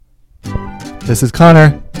This is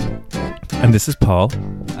Connor. And this is Paul.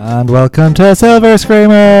 And welcome to Silver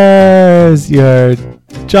Screamers, your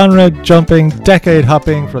genre jumping, decade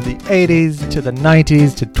hopping from the 80s to the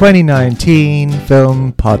 90s to 2019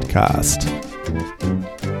 film podcast.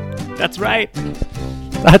 That's right.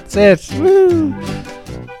 That's it. Woo!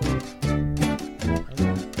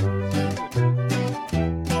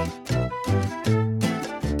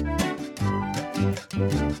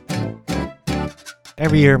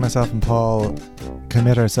 Every year, myself and Paul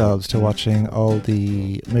commit ourselves to watching all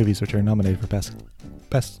the movies which are nominated for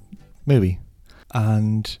best movie.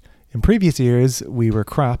 And in previous years, we were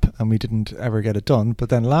crap and we didn't ever get it done. But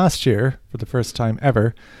then last year, for the first time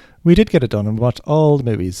ever, we did get it done and watched all the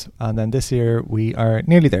movies. And then this year, we are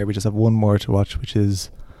nearly there. We just have one more to watch, which is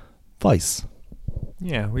Vice.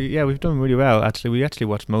 We've done really well. Actually, we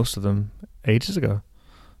watched most of them ages ago,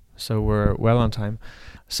 so we're well on time.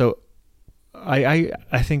 So I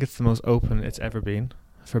think it's the most open it's ever been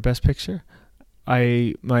for Best Picture.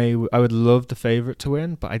 I would love The Favourite to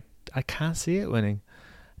win, but I can't see it winning.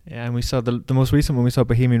 Yeah, and we saw the most recent one. We saw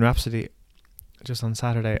Bohemian Rhapsody just on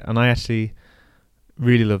Saturday, and I actually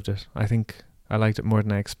really loved it. I think I liked it more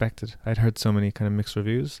than I expected. I'd heard so many kind of mixed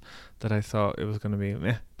reviews that I thought it was going to be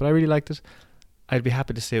meh, but I really liked it. I'd be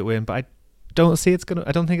happy to see it win, but I don't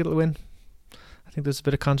think it'll win. I think there's a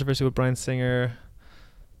bit of controversy with Bryan Singer.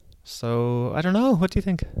 So I don't know. What do you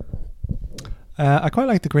think? I quite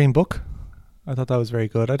like The Green Book. I thought that was very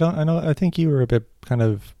good. I think you were a bit kind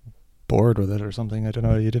of bored with it or something. I don't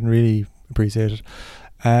know. You didn't really appreciate it.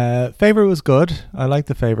 Favourite was good. I liked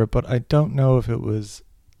The Favourite, but I don't know if it was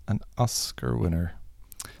an Oscar winner.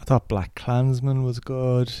 I thought Black Klansman was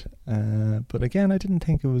good, but again, I didn't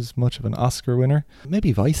think it was much of an Oscar winner.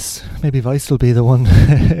 Maybe Vice. Maybe Vice will be the one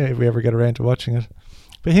if we ever get around to watching it.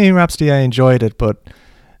 Bohemian Rhapsody, I enjoyed it, but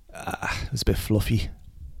it was a bit fluffy.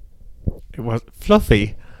 It was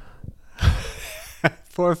fluffy.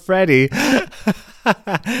 Poor Freddie.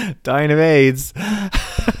 Dying of AIDS.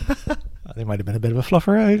 They might have been a bit of a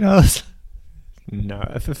fluffer, who knows? No,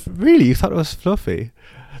 if really, you thought it was fluffy?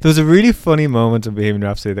 There was a really funny moment in Bohemian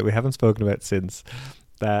Rhapsody that we haven't spoken about since,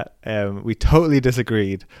 that we totally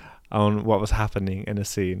disagreed on what was happening in a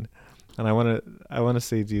scene. And I want to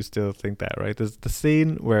see, do you still think that, right? There's the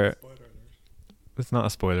scene where... It's not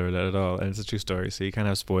a spoiler alert at all, and it's a true story, so you can't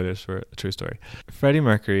have spoilers for a true story. Freddie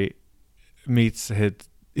Mercury meets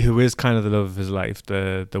who is kind of the love of his life,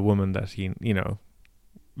 the woman that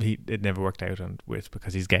it never worked out with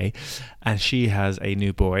because he's gay, and she has a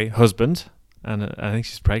new husband, and I think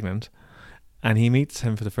she's pregnant, and he meets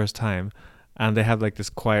him for the first time, and they have like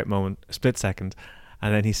this quiet moment, a split second.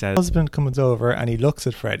 And then he says... Husband comes over and he looks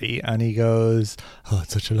at Freddie and he goes, "Oh,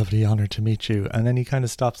 it's such a lovely honour to meet you." And then he kind of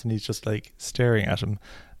stops and he's just like staring at him.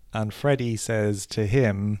 And Freddie says to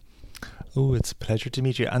him, "Oh, it's a pleasure to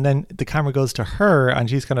meet you." And then the camera goes to her and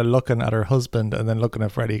she's kind of looking at her husband and then looking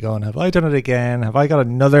at Freddie going, "Have I done it again? Have I got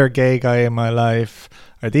another gay guy in my life?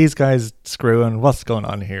 Are these guys screwing? What's going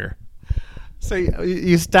on here?" So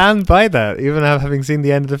you stand by that, even having seen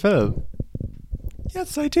the end of the film?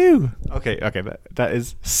 Yes, I do. Okay, that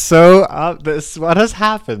is so this what has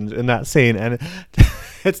happened in that scene, and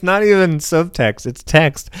it's not even subtext, it's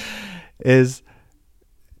text. It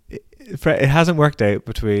hasn't worked out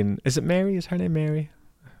between... Is it Mary? Is her name Mary?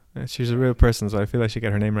 She's a real person, so I feel I should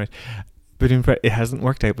get her name right. It hasn't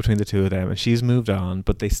worked out between the two of them, and she's moved on,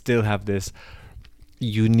 but they still have this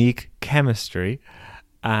unique chemistry,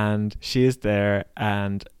 and she is there,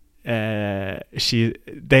 and they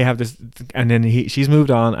have this, and then she's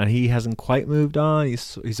moved on and he hasn't quite moved on.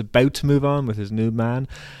 He's about to move on with his new man,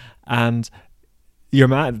 and your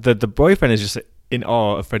man, the boyfriend, is just in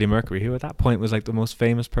awe of Freddie Mercury, who at that point was like the most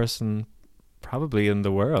famous person probably in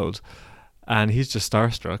the world, and he's just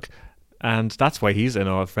starstruck, and that's why he's in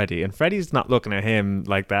awe of Freddie. And Freddie's not looking at him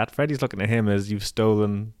like that. Freddie's looking at him as, "You've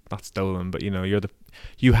not stolen, but you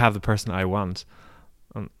have the person I want."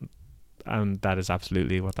 And that is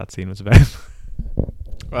absolutely what that scene was about.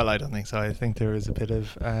 Well, I don't think so. I think there was a bit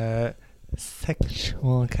of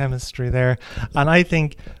sexual chemistry there. And I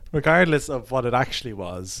think, regardless of what it actually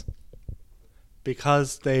was,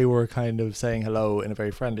 because they were kind of saying hello in a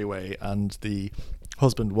very friendly way and the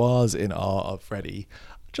husband was in awe of Freddie,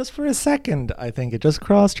 just for a second, I think it just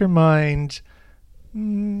crossed her mind,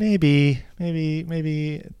 maybe,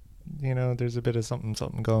 there's a bit of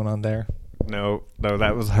something going on there. No,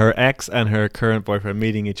 that was her ex and her current boyfriend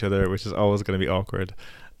meeting each other, which is always going to be awkward,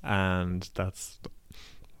 and that's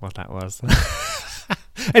what that was.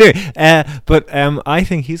 Anyway, but I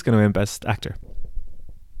think he's going to win Best Actor.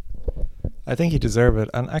 I think he deserved it.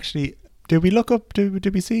 And actually, did we look up?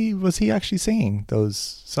 Did we see? Was he actually singing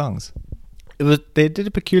those songs? They did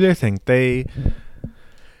a peculiar thing. They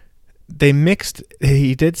mixed.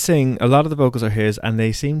 He did sing. A lot of the vocals are his, and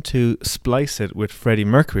they seemed to splice it with Freddie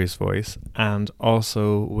Mercury's voice, and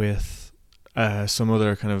also with some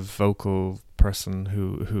other kind of vocal person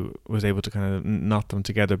who was able to kind of knot them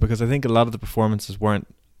together. Because I think a lot of the performances weren't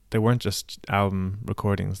just album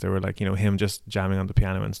recordings. They were like, you know, him just jamming on the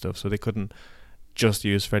piano and stuff. So they couldn't just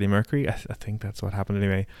use Freddie Mercury. I think that's what happened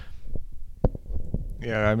anyway.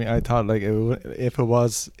 Yeah, I mean, I thought like if it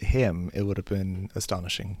was him, it would have been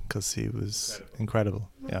astonishing because he was incredible.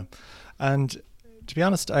 Yeah, and to be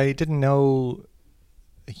honest, I didn't know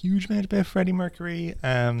a huge amount about Freddie Mercury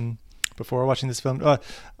before watching this film.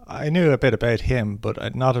 I knew a bit about him,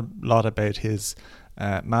 but not a lot about his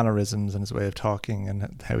mannerisms and his way of talking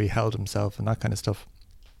and how he held himself and that kind of stuff.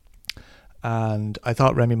 And I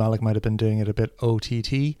thought Rami Malek might have been doing it a bit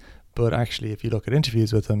OTT, but actually, if you look at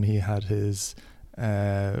interviews with him, he had his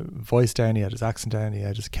voice down, he had his accent down, he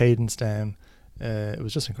had his cadence down. It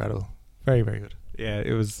was just incredible. Very, very good. Yeah,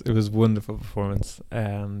 it was wonderful performance.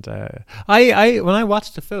 And I when I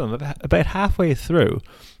watched the film about halfway through,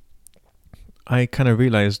 I kind of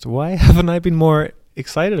realized, why haven't I been more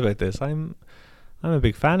excited about this? I'm a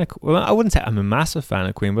big fan of, well, I wouldn't say I'm a massive fan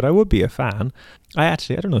of Queen, but I would be a fan. I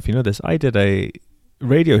don't know if you know this, I did a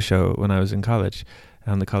radio show when I was in college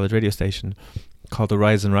on the college radio station called The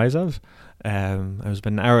Rise and Rise Of. It was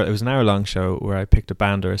an hour long show where I picked a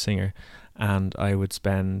band or a singer, and I would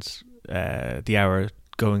spend the hour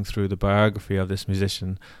going through the biography of this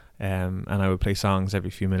musician, and I would play songs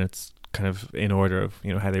every few minutes, kind of in order of,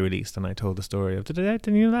 you know, how they released, and I told the story of.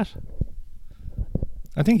 Didn't you know that?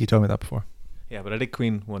 I think you told me that before. Yeah, but I did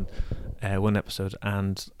Queen one episode,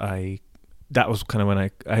 and that was kind of when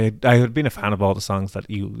I had been a fan of all the songs that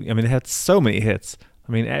they had so many hits.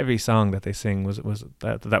 I mean, every song that they sing was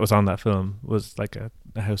that was on that film was like a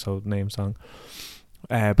household name song.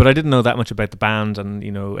 But I didn't know that much about the band and,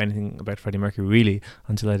 you know, anything about Freddie Mercury really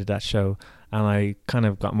until I did that show, and I kind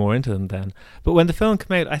of got more into them then. But when the film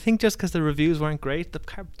came out, I think just because the reviews weren't great, the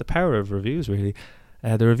power of reviews really,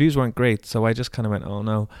 the reviews weren't great, so I just kind of went, oh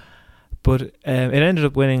no. But it ended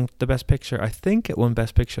up winning the Best Picture. I think it won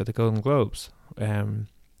Best Picture at the Golden Globes,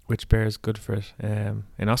 which bears good for it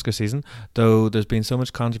in Oscar season, though there's been so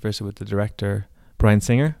much controversy with the director, Bryan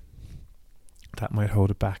Singer, that might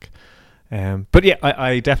hold it back. But yeah,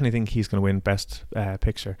 I definitely think he's going to win Best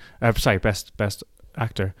Picture. Best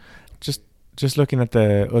Actor. Just looking at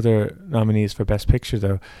the other nominees for Best Picture,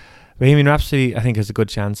 though, Bohemian Rhapsody, I think, has a good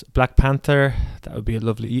chance. Black Panther, that would be a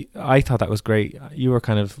lovely. I thought that was great. You were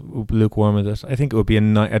kind of lukewarm with it. I think it would be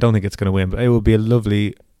I don't think it's going to win, but it would be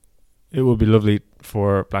lovely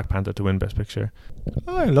for Black Panther to win Best Picture.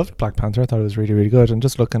 Oh, I loved Black Panther. I thought it was really, really good. And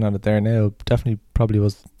just looking at it there now, definitely probably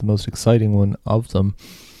was the most exciting one of them.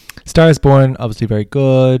 Star is Born, obviously very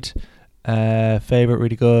good. Favourite,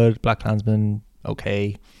 really good. Black Klansman,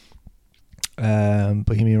 okay.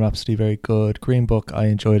 Bohemian Rhapsody, very good. Green Book, I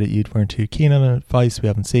enjoyed it. You weren't too keen on it. Vice, we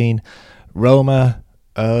haven't seen. Roma,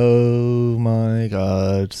 oh my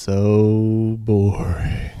god, so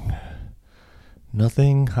boring.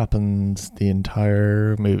 Nothing happens the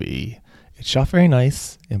entire movie. It's shot very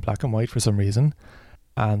nice in black and white for some reason,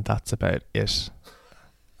 and that's about it.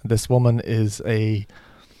 This woman is a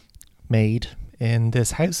maid in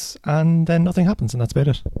this house, and then nothing happens, and that's about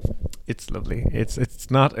it. It's lovely.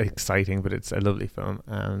 It's not exciting, but it's a lovely film,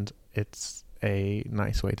 and it's a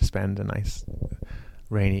nice way to spend a nice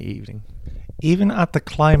rainy evening. Even at the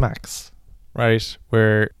climax, right,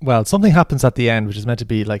 where, well, something happens at the end, which is meant to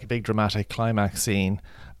be like a big dramatic climax scene,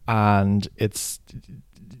 and it's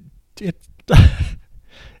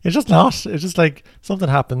just not. It's just like something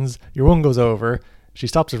happens, your one goes over, she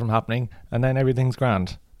stops it from happening, and then everything's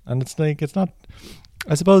grand. And it's like, it's not,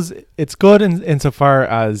 I suppose it's good insofar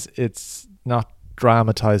as it's not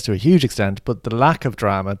dramatized to a huge extent, but the lack of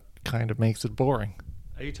drama kind of makes it boring.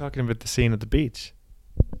 Are you talking about the scene at the beach?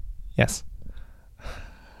 Yes.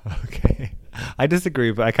 Okay. I disagree,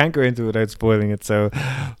 but I can't go into it without spoiling it, so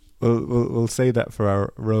we'll say that for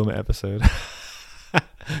our Roma episode.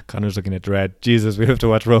 Connor's looking at dread. Jesus, we have to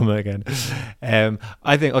watch Roma again.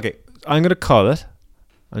 I think, okay, I'm going to call it,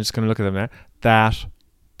 I'm just going to look at them now, that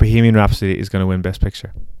Bohemian Rhapsody is going to win Best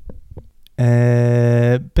Picture.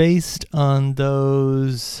 Based on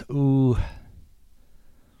those,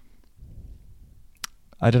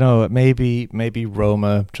 I don't know, maybe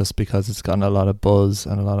Roma, just because it's gotten a lot of buzz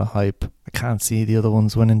and a lot of hype. I can't see the other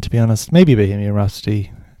ones winning, to be honest. Maybe Bohemian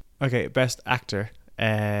Rhapsody. Okay, Best Actor.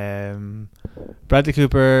 Bradley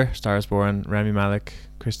Cooper, Star is Born, Rami Malek,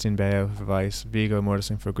 Christian Bale for Vice, Viggo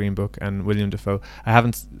Mortensen for Green Book, and William Dafoe. I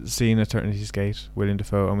haven't seen Eternity's Gate, William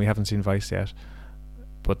Dafoe, and we haven't seen Vice yet.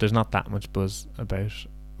 But there's not that much buzz about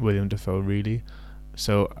William Dafoe, really.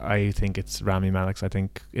 So I think it's Rami Malek's. I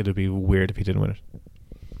think it'll be weird if he didn't win it.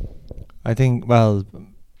 I think, well,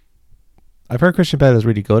 I've heard Christian Bale is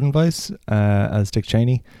really good in Vice as Dick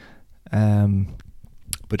Cheney.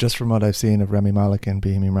 But just from what I've seen of Rami Malek in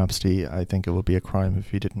Bohemian Rhapsody, I think it would be a crime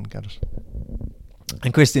if he didn't get it.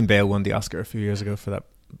 And Christian Bale won the Oscar a few years ago for that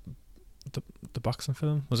the boxing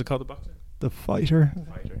film. Was it called The Boxer? The Fighter.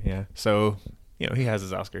 Yeah. So he has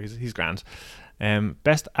his Oscar. He's grand.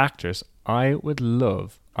 Best Actress. I would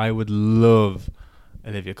love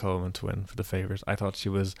Olivia Colman to win for The Favourite. I thought she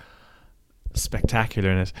was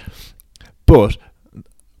spectacular in it. But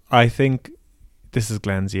I think this is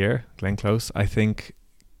Glenn's year, Glenn Close. I think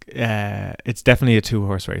it's definitely a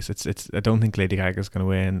 2-horse race. It's. I don't think Lady Gaga's going to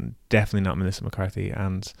win. Definitely not Melissa McCarthy.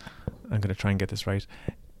 And I'm going to try and get this right.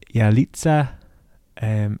 Yalitza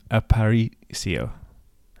Aparicio.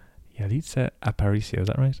 Yalitza Aparicio. Is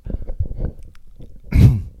that right?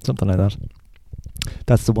 Something like that.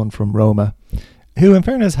 That's the one from Roma, who in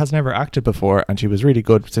fairness has never acted before, and she was really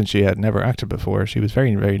good since she had never acted before. She was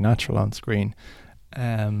very, very natural on screen.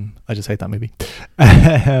 I just hate that movie.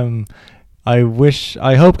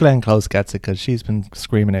 I hope Glenn Close gets it, because she's been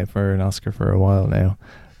screaming out for an Oscar for a while now.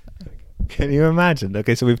 Can you imagine?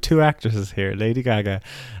 Okay, so we have 2 actresses here, Lady Gaga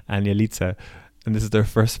and Yalitza, and this is their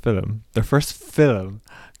first film.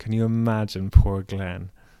 Can you imagine poor Glenn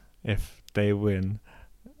if they win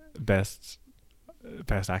best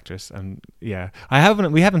actress? And we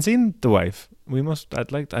haven't seen The Wife.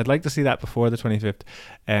 I'd like to see that before the 25th.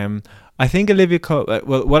 I think Olivia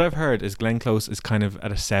what I've heard is Glenn Close is kind of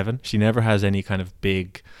at a 7. She never has any kind of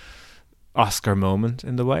big Oscar moment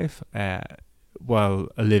in The Wife, while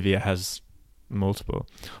Olivia has multiple.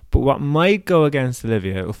 But what might go against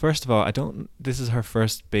Olivia, well, first of all, this is her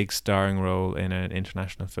first big starring role in an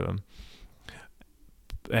international film.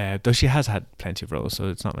 Though she has had plenty of roles, so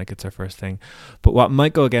it's not like it's her first thing. But what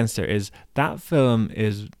might go against her is that film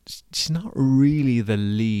she's not really the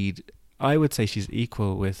lead. I would say she's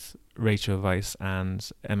equal with Rachel Weisz and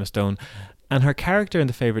Emma Stone, and her character in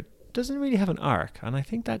The Favourite doesn't really have an arc, and I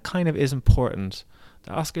think that kind of is important.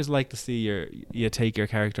 The Oscars like to see you take your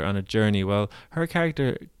character on a journey. Well, her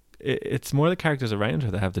character, it's more the characters around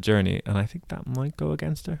her that have the journey, and I think that might go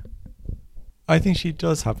against her. I think she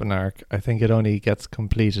does have an arc. I think it only gets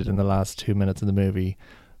completed in the last 2 minutes of the movie,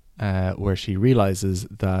 where she realizes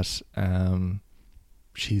that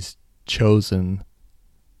she's chosen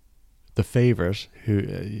the favourite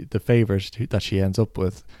that she ends up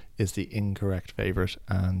with is the incorrect favourite,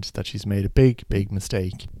 and that she's made a big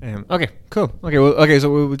mistake. Okay, cool.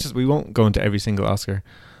 So we won't go into every single Oscar,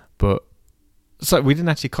 but so we didn't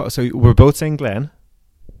actually so we're both saying Glenn.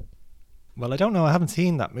 Well, I don't know. I haven't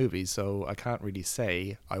seen that movie, so I can't really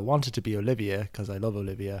say. I want it to be Olivia, because I love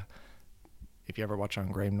Olivia. If you ever watch her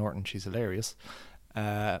on Graham Norton, she's hilarious.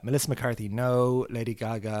 Melissa McCarthy, no. Lady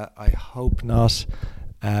Gaga, I hope not.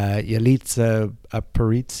 Yalitza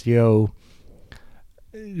Aparicio,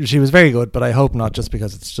 she was very good, but I hope not, just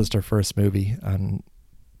because it's just her first movie, and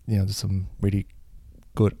there's some really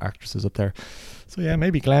good actresses up there. So yeah,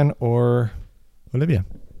 maybe Glenn or Olivia.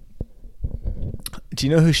 Do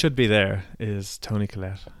you know who should be there? Is Toni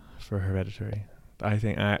Collette for Hereditary. I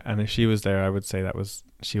think, and if she was there, I would say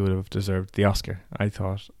she would have deserved the Oscar. I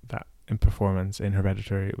thought that in performance in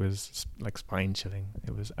Hereditary, it was like spine chilling.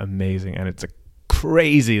 It was amazing, and it's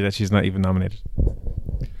crazy that she's not even nominated.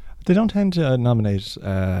 They don't tend to nominate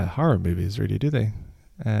horror movies, really, do they?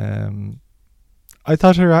 I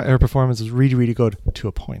thought her performance was really, really good to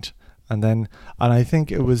a point, and I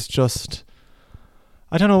think it was just,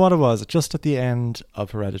 I don't know what it was. Just at the end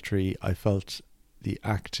of Hereditary, I felt the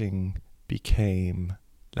acting became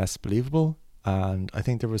less believable, and I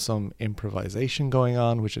think there was some improvisation going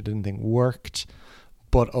on, which I didn't think worked.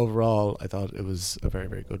 But overall, I thought it was a very,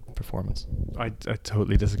 very good performance. I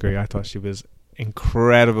totally disagree. I thought she was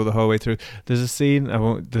incredible the whole way through. There's a scene,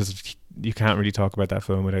 you can't really talk about that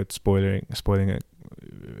film without spoiling it,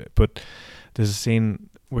 but there's a scene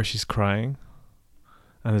where she's crying,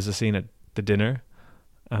 and there's a scene at the dinner,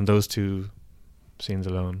 and those 2 scenes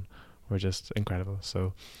alone were just incredible.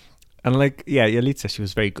 So, and Yalitza, she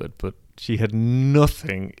was very good, but she had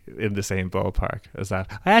nothing in the same ballpark as that.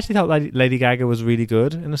 I actually thought Lady Gaga was really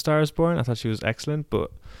good in A Star Is Born. I thought she was excellent,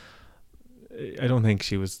 but I don't think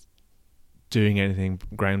she was doing anything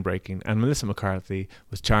groundbreaking. And Melissa McCarthy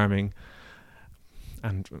was charming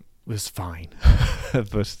and was fine,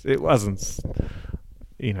 but it wasn't.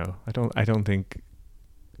 I don't think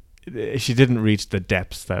she didn't reach the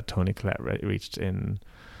depths that Toni Collette reached in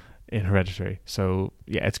Hereditary. So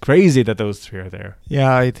yeah, it's crazy that those three are there.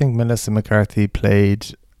 Yeah, I think Melissa McCarthy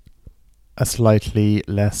played a slightly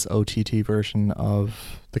less OTT version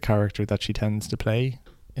of the character that she tends to play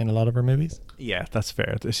in a lot of her movies. Yeah, that's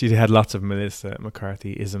fair. She had lots of Melissa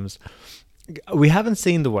McCarthy isms. We haven't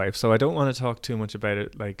seen The Wife, so I don't want to talk too much about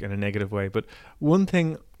it like in a negative way, but one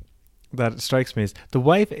thing that strikes me is The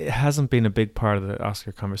Wife, it hasn't been a big part of the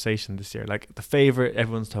Oscar conversation this year. Like The Favourite,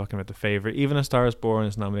 everyone's talking about The Favourite. Even A Star Is Born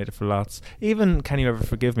is nominated for lots. Even Can You Ever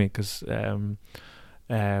Forgive Me, because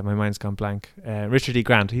my mind's gone blank. Richard E.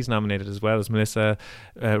 Grant, he's nominated as well as Melissa.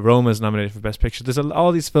 Roma's nominated for Best Picture. There's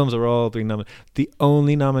all these films are all being nominated. The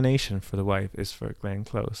only nomination for The Wife is for Glenn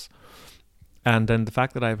Close. And then the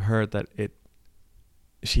fact that I've heard that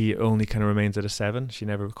she only kind of remains at a 7. She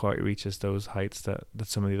never quite reaches those heights that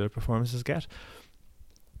some of the other performances get.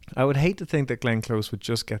 I would hate to think that Glenn Close would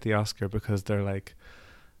just get the Oscar because they're like,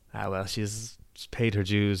 well, she's paid her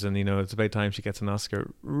dues and, it's about time she gets an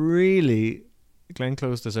Oscar. Really, Glenn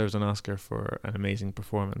Close deserves an Oscar for an amazing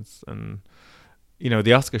performance. And,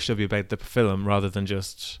 the Oscar should be about the film rather than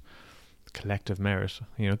just collective merit.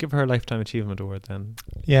 Give her a Lifetime Achievement Award then.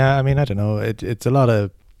 Yeah, I mean, I don't know. It's a lot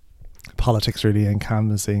of politics really and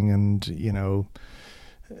canvassing, and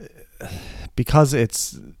because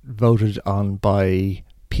it's voted on by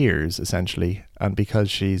peers essentially, and because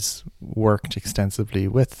she's worked extensively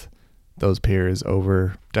with those peers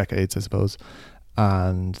over decades, I suppose,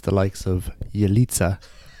 and the likes of Yalitza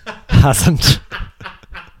hasn't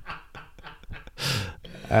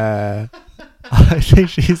I think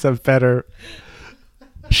she's a better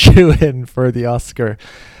shoe-in for the Oscar.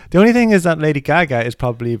 The only thing is that Lady Gaga is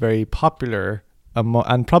probably very popular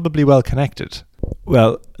and probably well connected.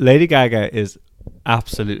 Well, Lady Gaga is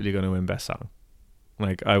absolutely going to win Best Song.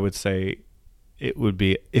 Like, I would say it would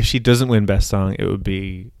be, if she doesn't win Best Song, it would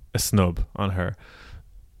be a snub on her.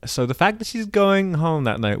 So the fact that she's going home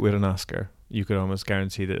that night with an Oscar, you could almost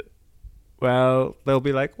guarantee that, well, they'll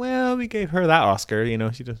be like, well, we gave her that Oscar,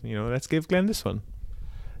 she doesn't, let's give Glenn this one.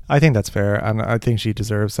 I think that's fair, and I think she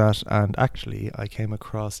deserves that. And actually, I came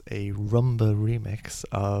across a Rumba remix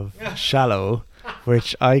of Shallow,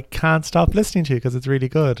 which I can't stop listening to because it's really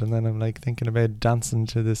good. And then I'm like thinking about dancing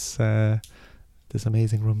to this this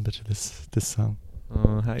amazing rumba to this song.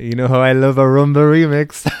 Oh, you know how I love a Rumba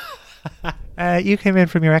remix. You came in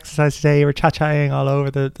from your exercise today. You were cha-chaing all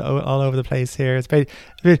over the place here. It's been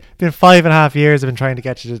 5.5 years I've been trying to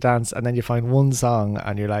get you to dance, and then you find one song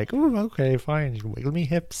and you're like, oh, okay, fine, you can wiggle me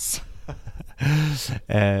hips.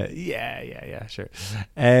 Yeah, sure.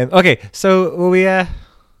 Okay, so will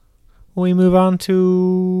we move on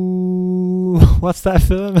to what's that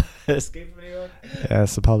film? Escape from New York.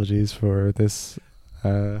 Yes, apologies for this.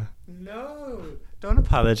 No, don't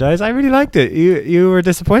apologize. I really liked it. You were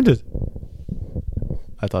disappointed.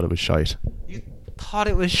 I thought it was shite. You thought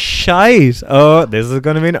it was shite? Oh, this is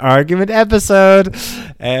going to be an argument episode.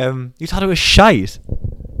 You thought it was shite?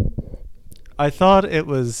 I thought it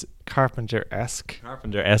was Carpenter-esque.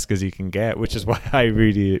 Carpenter-esque as you can get, which is why I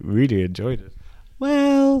really, really enjoyed it.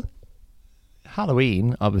 Well,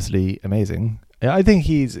 Halloween, obviously amazing. I think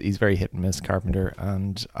he's very hit and miss, Carpenter,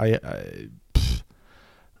 and I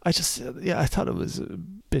thought it was a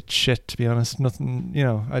bit shit, to be honest. Nothing,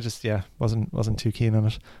 I just wasn't too keen on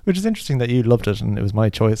it. Which is interesting that you loved it and it was my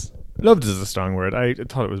choice. Loved is a strong word. I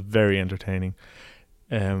thought it was very entertaining.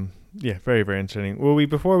 Very, very entertaining. Will we,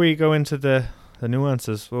 before we go into the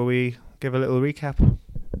nuances, will we give a little recap?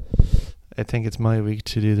 I think it's my week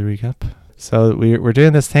to do the recap. So we're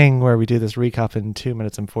doing this thing where we do this recap in 2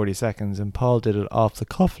 minutes and 40 seconds, and Paul did it off the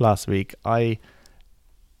cuff last week. I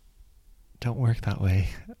don't work that way,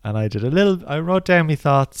 and I wrote down my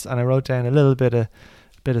thoughts, and I wrote down a little bit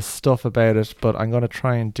of stuff about it, but I'm going to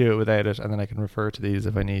try and do it without it, and then I can refer to these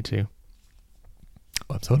if I need to.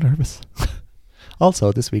 Oh, I'm so nervous.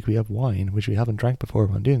 Also, this week we have wine, which we haven't drank before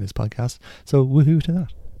when doing this podcast, so woohoo to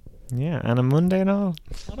that. Yeah, and a Monday night.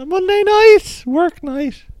 On a Monday night, work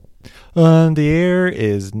night. And the year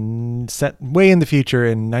is set way in the future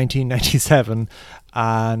in 1997,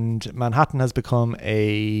 and Manhattan has become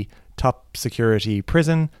a top security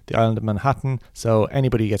prison, the island of Manhattan. So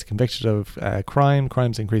anybody who gets convicted of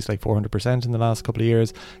crime's increased like 400% in the last couple of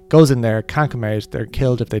years, goes in there, can't come out, they're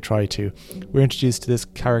killed if they try to. We're introduced to this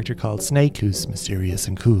character called Snake, who's mysterious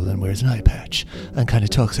and cool and wears an eye patch and kind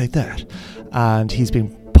of talks like that. And he's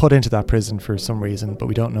been put into that prison for some reason, but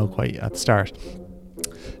we don't know quite at the start.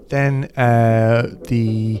 Then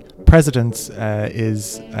the president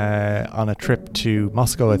is on a trip to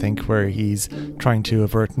Moscow, I think, where he's trying to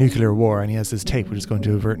avert nuclear war, and he has this tape which is going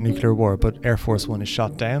to avert nuclear war, but Air Force One is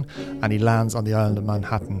shot down, and he lands on the island of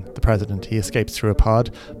Manhattan. The president, he escapes through a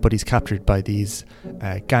pod, but he's captured by these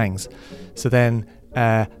gangs. So then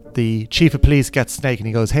the chief of police gets Snake, and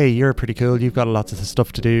he goes, "Hey, you're pretty cool. You've got lots of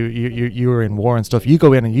stuff to do. You were in war and stuff. You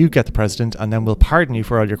go in and you get the president, and then we'll pardon you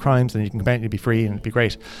for all your crimes, and you can come out and you'll be free, and it'll be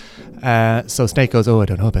great." So Snake goes, "Oh, I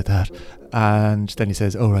don't know about that." And then he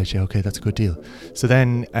says, "Oh, right, yeah, okay, that's a good deal." So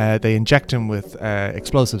then they inject him with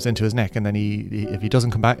explosives into his neck, and then he if he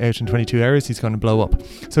doesn't come back out in 22 hours, he's going to blow up.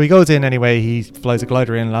 So he goes in anyway. He flies a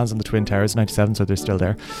glider in, lands on the Twin Towers, 97, so they're still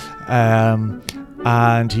there.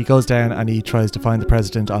 And he goes down and he tries to find the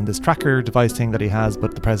president on this tracker device thing that he has,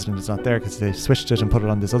 but the president is not there because they switched it and put it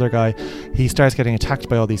on this other guy. He starts getting attacked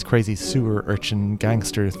by all these crazy sewer urchin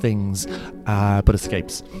gangster things, but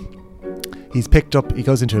escapes. He's picked up, he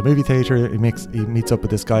goes into a movie theatre, he meets up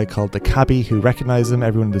with this guy called the cabbie who recognises him.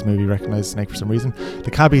 Everyone in this movie recognises Snake for some reason.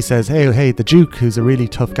 The cabbie says, hey, the Duke, who's a really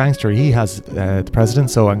tough gangster, he has the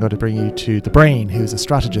president, so I'm going to bring you to the Brain, who's a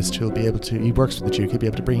strategist who'll be able to, he works for the Duke, he'll be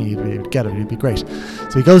able to bring you, you'll be able to get it, it'll be great.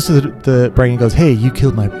 So he goes to the Brain and goes, "Hey, you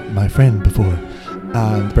killed my friend before."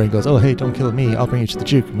 And the Brain goes, "Oh, hey, don't kill me, I'll bring you to the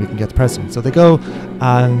Duke and we can get the president." So they go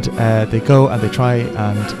and they try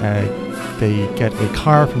and they get a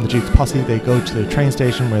car from the Duke's posse. They go to the train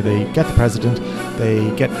station where they get the president. They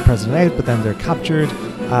get the president out, but then they're captured.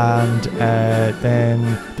 And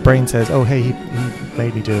then the Brain says, "Oh, hey, he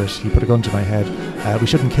made me do it. He put a gun to my head. We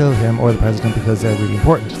shouldn't kill him or the president because they're really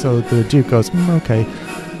important." So the Duke goes, "Okay.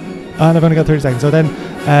 And I've only got 30 seconds. So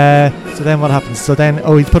then what happens? So then,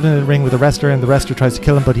 he's put in a ring with a wrestler, and the wrestler tries to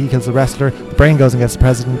kill him, but he kills the wrestler. The Brain goes and gets the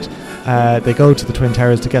president. They go to the Twin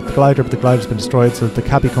Towers to get the glider, but the glider's been destroyed. So the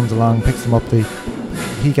cabbie comes along, picks them up.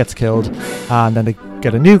 He gets killed, and then they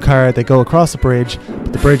get a new car. They go across the bridge,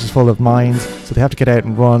 but the bridge is full of mines, so they have to get out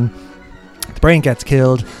and run. The Brain gets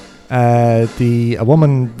killed. A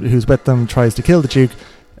woman who's with them tries to kill the Duke.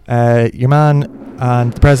 Your man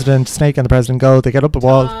and the president, Snake and the president go, they get up a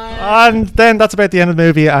wall, and then that's about the end of the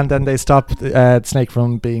movie, and then they stop Snake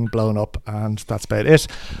from being blown up, and that's about it.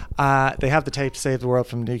 They have the tape to save the world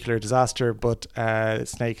from nuclear disaster, but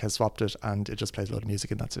Snake has swapped it, and it just plays a lot of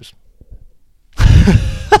music, and that's it.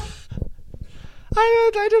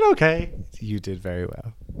 I did okay. You did very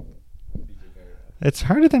well. It's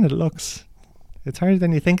harder than it looks. It's harder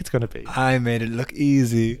than you think it's going to be. I made it look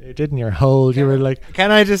easy. You did in your hole. You were like...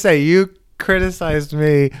 Can I just say, you criticized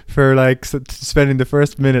me for spending the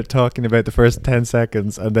first minute talking about the first 10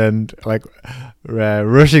 seconds and then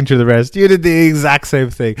rushing through the rest. You did the exact same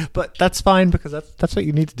thing. But that's fine, because that's what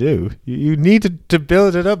you need to do. You need to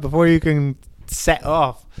build it up before you can set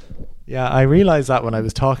off. Yeah, I realized that when I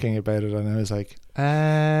was talking about it, and I was like,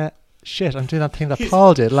 shit, I'm doing that thing that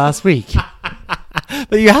Paul did last week.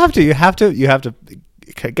 But you have to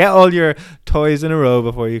get all your toys in a row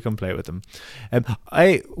before you can play with them.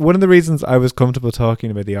 One of the reasons I was comfortable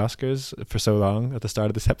talking about the Oscars for so long at the start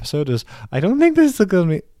of this episode is I don't think this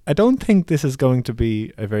is going to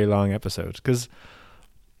be a very long episode, because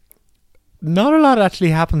not a lot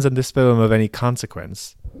actually happens in this film of any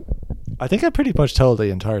consequence. I think I pretty much told the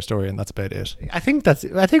entire story, and that's about it. I think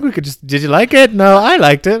we could just... Did you like it? No, I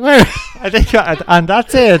liked it. And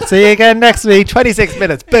that's it. See you again next week. 26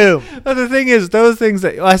 minutes. Boom. But the thing is, those things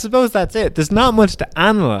I suppose that's it. There's not much to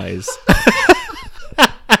analyze.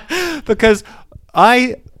 Because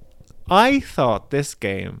I thought this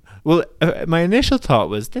game... Well, my initial thought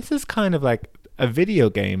was, this is kind of like a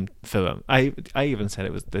video game film. I even said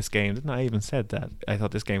it was this game, didn't I? I even said that. I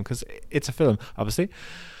thought this game, because it's a film, obviously.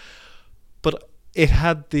 But it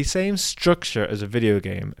had the same structure as a video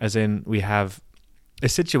game, as in we have a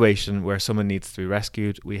situation where someone needs to be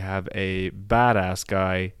rescued. We have a badass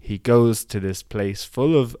guy. He goes to this place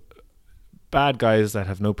full of bad guys that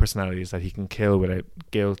have no personalities that he can kill without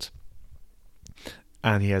guilt.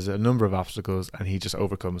 And he has a number of obstacles, and he just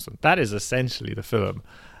overcomes them. That is essentially the film.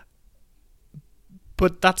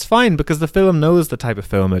 But that's fine, because the film knows the type of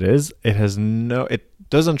film it is. It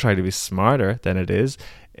doesn't try to be smarter than it is.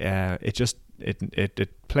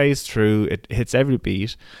 It plays through. It hits every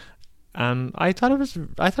beat, and I thought it was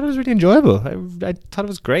really enjoyable. I thought it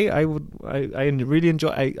was great. I really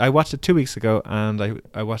enjoy. I watched it 2 weeks ago, and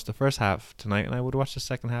I watched the first half tonight, and I would watch the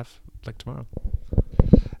second half tomorrow.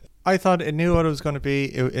 I thought it knew what it was going to be.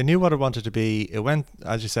 It knew what it wanted to be. It went,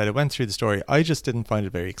 as you said, it went through the story. I just didn't find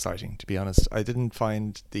it very exciting, to be honest. I didn't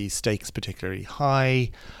find the stakes particularly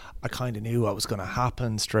high. I kind of knew what was going to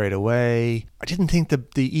happen straight away. I didn't think the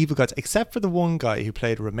evil guys, except for the one guy who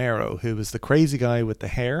played Romero, who was the crazy guy with the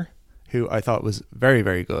hair, who I thought was very,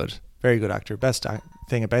 very good. Very good actor. Best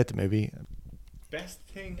thing about the movie. Best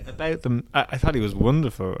thing about them, I thought he was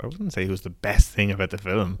wonderful. I wouldn't say he was the best thing about the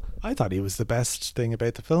film. I thought he was the best thing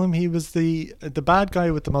about the film. He was the bad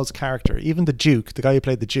guy with the most character. Even the Duke, the guy who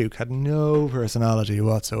played the Duke, had no personality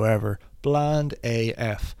whatsoever. Bland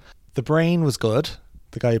AF. The Brain was good,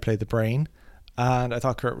 the guy who played the Brain, and I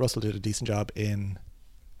thought Kurt Russell did a decent job in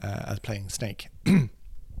as playing Snake.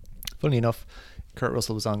 Funny enough, Kurt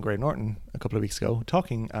Russell was on Graham Norton a couple of weeks ago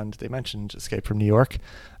talking, and they mentioned Escape from New York,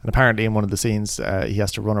 and apparently in one of the scenes he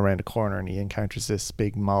has to run around a corner and he encounters this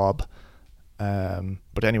big mob,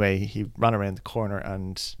 but anyway he ran around the corner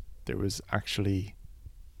and there was actually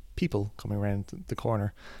people coming around the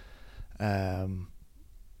corner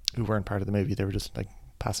who weren't part of the movie. They were just like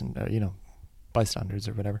passing bystanders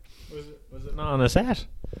or whatever. Was it not on a set?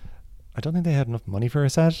 I don't think they had enough money for a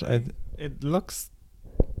set. It looks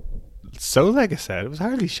so like a set. It was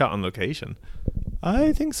hardly shot on location.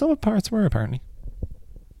 I think some parts were, apparently.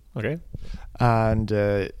 Okay. And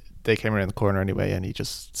they came around the corner anyway, and he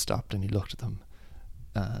just stopped and he looked at them,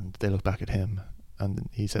 and they looked back at him, and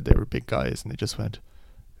he said they were big guys, and they just went,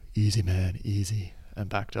 "Easy, man, easy," and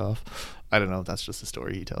backed off. I don't know. That's just the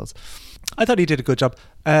story he tells. I thought he did a good job.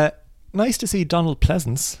 Nice to see Donald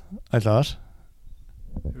Pleasance, I thought.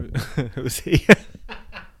 Who was he?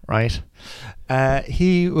 Right.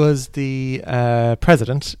 He was the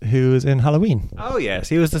president who was in Halloween. Oh, yes.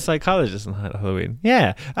 He was the psychologist in Halloween.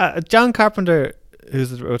 Yeah. John Carpenter,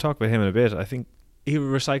 we'll talk about him in a bit. I think he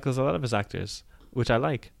recycles a lot of his actors, which I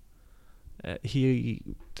like. I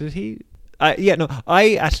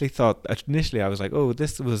actually thought initially I was like, oh,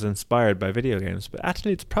 this was inspired by video games, but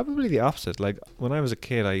actually it's probably the opposite. Like when I was a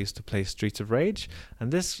kid, I used to play Streets of Rage,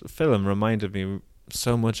 and this film reminded me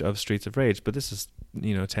so much of Streets of Rage, but this is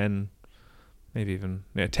 10, maybe even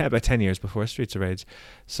about 10 years before Streets of Rage.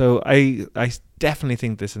 So I definitely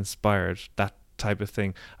think this inspired that type of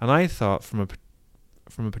thing, and I thought from a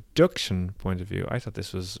production point of view, I thought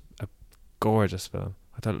this was a gorgeous film.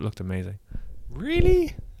 I thought it looked amazing.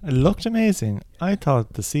 Really? It looked amazing. I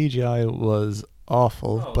thought the CGI was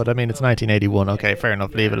awful, but I mean, it's 1981. Okay, fair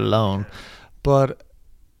enough, leave it alone. But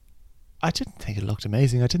I didn't think it looked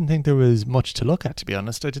amazing. I didn't think there was much to look at, to be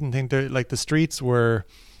honest. I didn't think the streets were...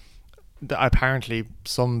 Apparently,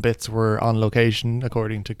 some bits were on location,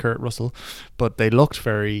 according to Kurt Russell, but they looked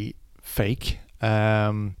very fake.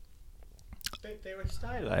 They were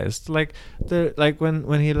stylized, like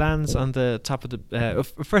when he lands on the top of the.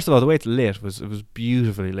 First of all, the way it's lit was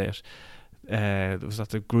beautifully lit. There was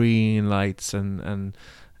lots of green lights and.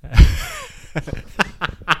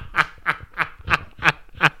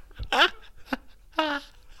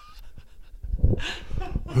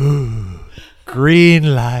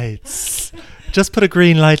 Green lights. Just put a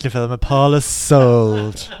green light in the film and Paul is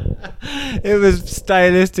sold. It was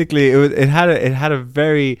stylistically, it had a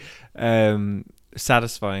very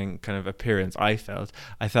satisfying kind of appearance. I felt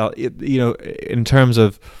in terms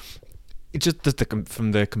of it, just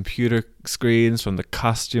from the computer screens, from the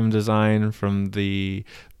costume design, from the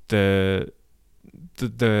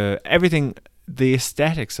everything. The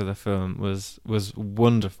aesthetics of the film was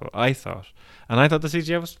wonderful, I thought, and I thought the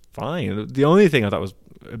CGI was fine. The only thing I thought was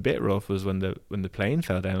a bit rough was when the plane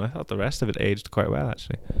fell down. I thought the rest of it aged quite well,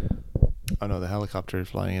 actually. Oh no, the helicopter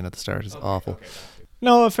flying in at the start is awful. Okay.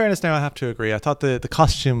 No, in fairness, now I have to agree. I thought the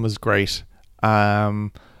costume was great. I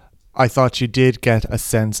thought you did get a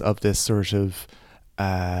sense of this sort of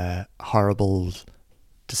horrible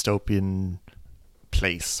dystopian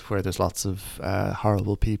place where there's lots of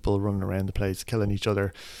horrible people running around the place killing each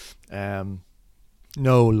other,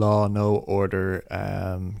 no law, no order,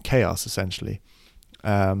 chaos essentially.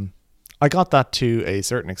 I got that to a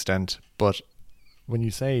certain extent, but when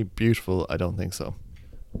you say beautiful, I don't think so.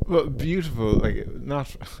 Well, beautiful, like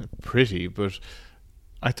not pretty, but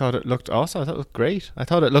I thought it looked awesome. I thought it looked great. I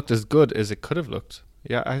thought it looked as good as it could have looked.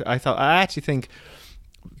 Yeah, I actually think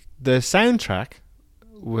the soundtrack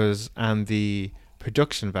and the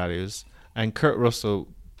production values, and Kurt Russell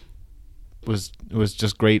was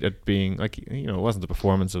just great at being like, it wasn't the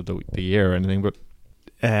performance of the year or anything, but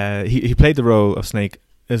he played the role of Snake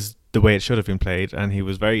as the way it should have been played, and he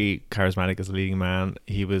was very charismatic as a leading man.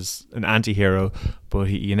 He was an anti-hero, but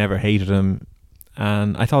you never hated him,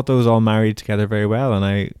 and I thought those all married together very well. And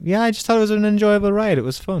I just thought it was an enjoyable ride. It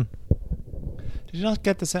was fun. Did you not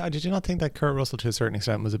think that Kurt Russell to a certain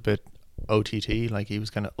extent was a bit OTT, like he was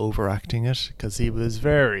kind of overacting it, because he was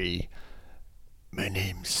very, my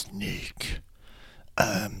name's Snake,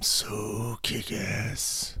 I'm so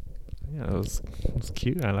kick-ass. Yeah, it was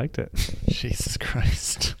cute. I liked it. Jesus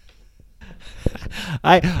Christ.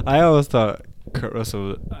 I always thought Kurt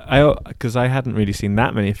Russell, because I hadn't really seen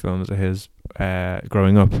that many films of his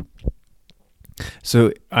growing up.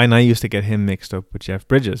 So I used to get him mixed up with Jeff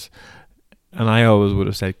Bridges, and I always would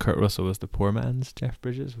have said Kurt Russell was the poor man's Jeff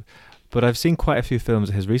Bridges. But I've seen quite a few films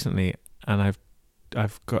of his recently, and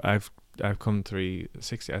I've come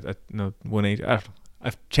 360. No, 180.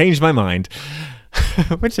 I've changed my mind.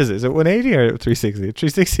 Which is it? Is it 180 or 360?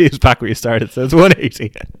 360 is back where you started, so it's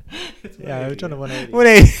 180. Yeah, I've done a 180.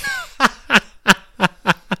 180.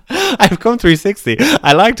 I've come 360.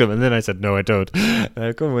 I liked him, and then I said, no, I don't.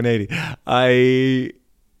 I've come 180. I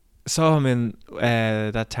saw him in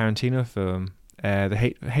that Tarantino film,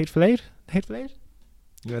 The Hateful Eight. Hateful Eight?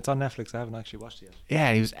 Yeah, it's on Netflix. I haven't actually watched it yet.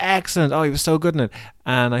 Yeah, he was excellent. Oh, he was so good in it.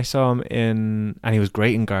 And I saw him and he was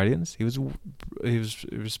great in Guardians. He was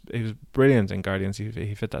brilliant in Guardians.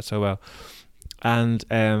 He fit that so well. And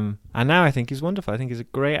now I think he's wonderful. I think he's a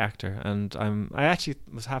great actor. And I actually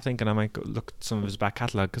was half thinking I might go look at some of his back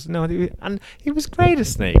catalogue, because he was great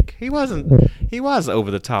as Snake. He was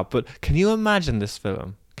over the top. But can you imagine this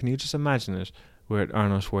film? Can you just imagine it with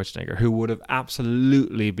Arnold Schwarzenegger, who would have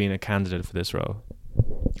absolutely been a candidate for this role?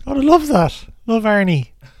 Oh, I love that. Love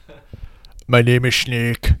Arnie. My name is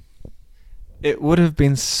Snake. It would have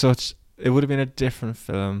been a different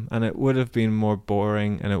film, and it would have been more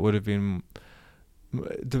boring, and it would have been...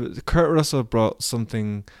 Kurt Russell brought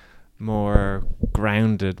something more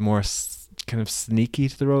grounded, more kind of sneaky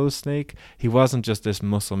to the role of Snake. He wasn't just this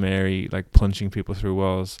muscle Mary, like punching people through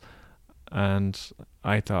walls. And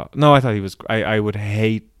I thought he was... I would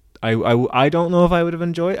hate... I don't know if I would have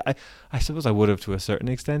enjoyed it. I suppose I would have to a certain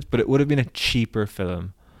extent, but it would have been a cheaper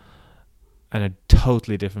film and a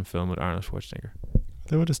totally different film with Arnold Schwarzenegger.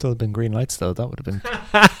 There would have still been green lights, though. That would have been...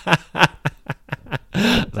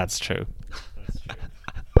 That's true.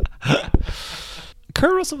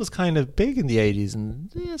 Kurt Russell was kind of big in the 80s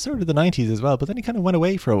and sort of the 90s as well, but then he kind of went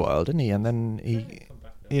away for a while, didn't he? And then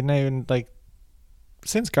he now, like,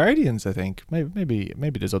 since Guardians, I think, maybe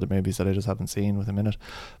there's other movies that I just haven't seen with him in it,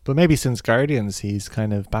 but maybe since Guardians he's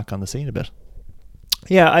kind of back on the scene a bit.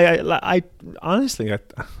 Yeah, I honestly,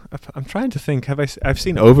 I'm trying to think. I've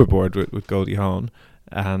seen Overboard with Goldie Hawn,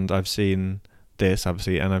 and I've seen this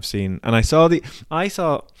obviously, and I saw.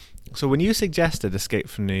 So when you suggested Escape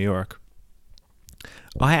from New York,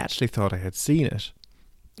 I actually thought I had seen it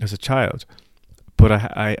as a child. But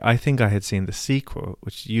I think I had seen the sequel,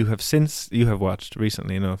 which you have watched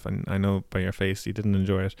recently enough, and I know by your face you didn't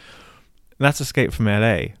enjoy it. And that's Escape from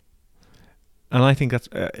L.A. And I think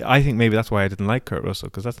maybe that's why I didn't like Kurt Russell,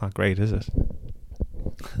 because that's not great, is it?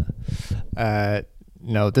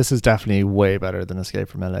 No, this is definitely way better than Escape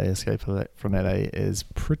from L.A. Escape from L.A. is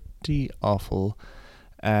pretty awful.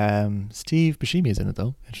 Steve Buscemi is in it,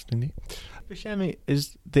 though, interestingly. Buscemi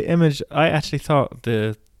is the image. I actually thought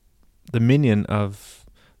the minion of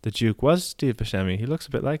the Duke was Steve Buscemi. He looks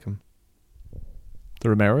a bit like him. The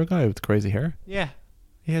Romero guy with the crazy hair? Yeah.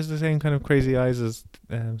 He has the same kind of crazy eyes as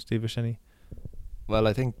Steve Buscemi. Well,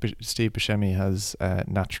 I think Steve Buscemi has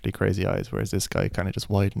naturally crazy eyes, whereas this guy kind of just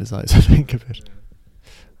widened his eyes, I think, a bit.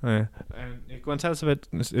 Go on, tell us a bit.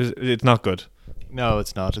 It's not good. No,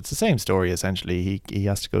 it's not. It's the same story, essentially. He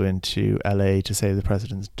has to go into LA to save the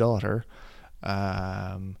president's daughter.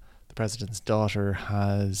 The president's daughter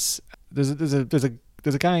has... There's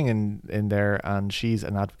a gang in there, and she's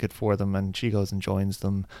an advocate for them, and she goes and joins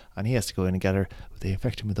them, and he has to go in and get her. They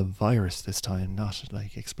infect him with a virus this time, not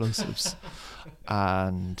like explosives.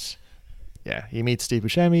 And yeah, he meets Steve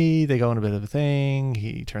Buscemi. They go on a bit of a thing.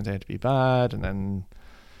 He turns out to be bad, and then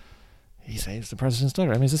he saves the president's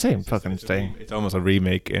daughter. I mean, it's the same fucking thing. It's almost a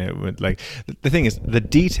remake. With, like, the thing is, the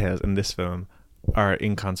details in this film are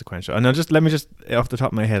inconsequential. And now let me just off the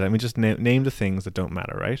top of my head, let me just name the things that don't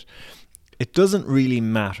matter, right? It doesn't really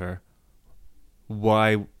matter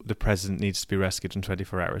why the president needs to be rescued in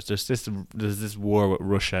 24 hours. There's this war with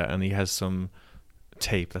Russia, and he has some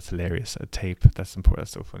tape that's hilarious. A tape that's important.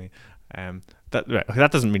 That's so funny.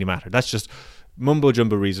 That doesn't really matter. That's just mumbo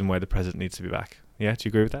jumbo reason why the president needs to be back. Yeah, do you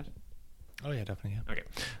agree with that? Oh yeah, definitely. Yeah. Okay,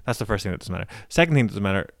 that's the first thing that doesn't matter. Second thing that doesn't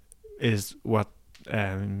matter is what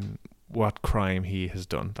crime he has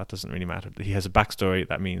done. That doesn't really matter. He has a backstory.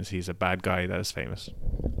 That means he's a bad guy that is famous.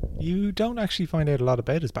 You don't actually find out a lot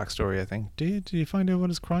about his backstory, I think. Did you find out what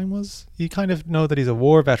his crime was? You kind of know that he's a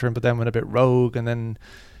war veteran, but then went a bit rogue, and then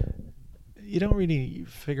you don't really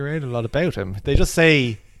figure out a lot about him. They just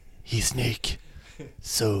say he's Snake,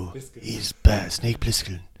 so he's bad, Snake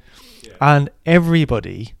Plissken. Yeah. And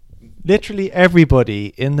literally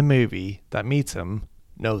everybody in the movie that meets him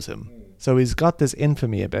knows him. So he's got this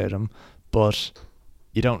infamy about him, but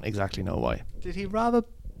you don't exactly know why. Did he rob a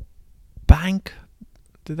bank?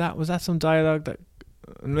 was that some dialogue that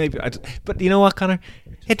maybe? But you know what, Connor?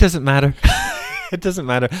 It doesn't matter. It doesn't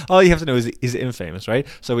matter. All you have to know is infamous, right?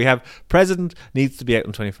 So we have president needs to be out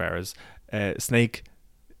in 24 hours. Snake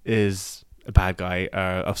is a bad guy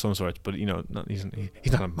of some sort, but you know, he's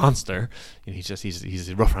not a monster. You know,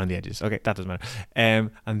 he's rough around the edges. Okay, that doesn't matter.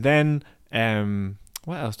 And then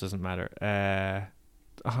what else doesn't matter?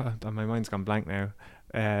 My mind's gone blank now.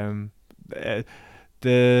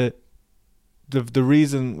 The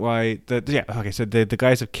reason why so the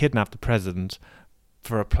guys have kidnapped the president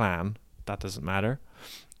for a plan that doesn't matter.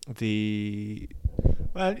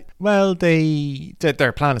 Well,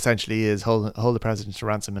 their plan essentially is hold the president to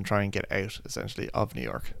ransom and try and get out essentially of New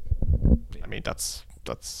York. I mean, that's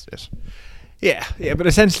it. Yeah, but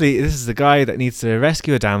essentially this is the guy that needs to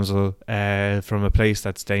rescue a damsel from a place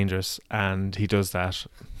that's dangerous, and he does that.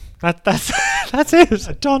 That's it.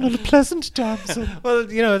 A Donald Pleasant damsel.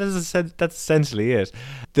 Well, you know, that's essentially it.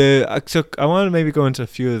 So I want to maybe go into a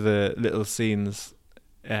few of the little scenes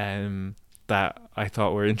that I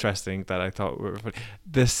thought were interesting, that I thought were funny.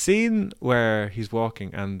 The scene where he's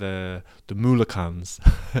walking and the Mulakans,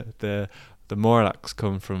 the Morlocks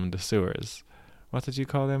come from the sewers. What did you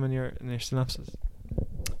call them in your synopsis?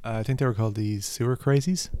 I think they were called the sewer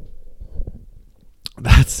crazies.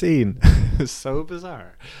 That scene is so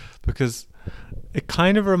bizarre because it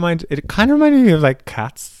kind of reminded me of like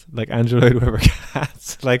Cats, like Andrew Lloyd Webber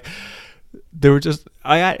Cats. Like they were just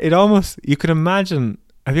it almost, you could imagine.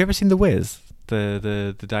 Have you ever seen The Wiz,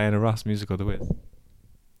 the Diana Ross musical The Wiz?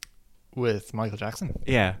 With Michael Jackson?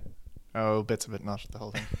 Yeah. Oh, bits of it, not the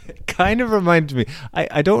whole thing. It kind of reminded me.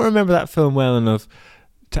 I don't remember that film well enough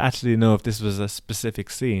to actually know if this was a specific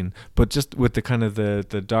scene, but just with the kind of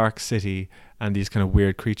the dark city and these kind of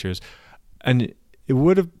weird creatures, and it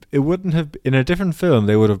wouldn't have, in a different film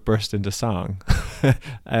they would have burst into song.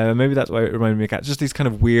 Maybe that's why it reminded me of Cats. Just these kind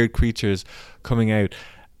of weird creatures coming out,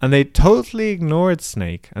 and they totally ignored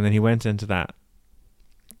Snake, and then he went into that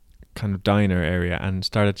kind of diner area and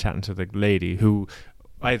started chatting to the lady who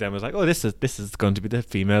I then was like, oh, this is going to be the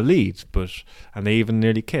female lead, and they even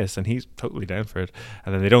nearly kiss, and he's totally down for it,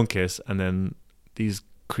 and then they don't kiss, and then these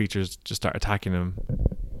creatures just start attacking him.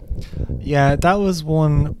 Yeah, that was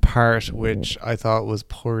one part which I thought was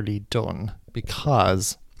poorly done,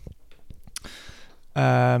 because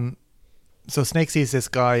so Snake sees this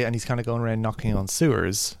guy and he's kind of going around knocking on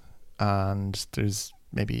sewers, and there's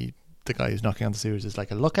maybe the guy who's knocking on the sewers is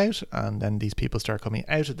like a lookout, and then these people start coming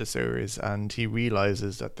out of the sewers, and he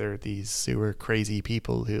realizes that they're these sewer crazy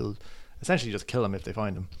people who'll essentially just kill him if they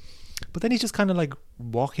find him. But then he's just kind of like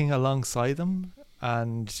walking alongside them,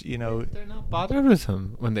 and you know, they're not bothered with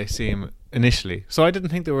him when they see him initially, so I didn't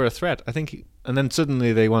think they were a threat. I think and then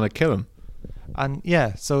suddenly they want to kill him. And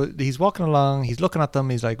yeah, so he's walking along, he's looking at them,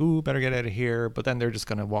 he's like, ooh, better get out of here, but then they're just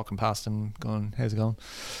kind of walking past him going, how's it going?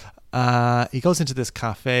 He goes into this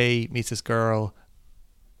cafe, meets this girl,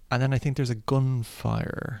 and then I think there's a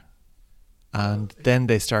gunfire, and then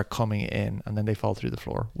they start coming in, and then they fall through the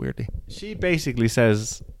floor weirdly. She basically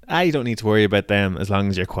says, you don't need to worry about them as long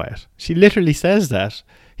as you're quiet. She literally says that.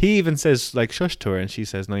 He even says like shush to her, and she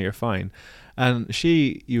says, no, you're fine. And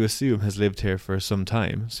she, you assume, has lived here for some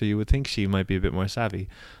time, so you would think she might be a bit more savvy,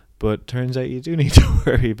 but turns out you do need to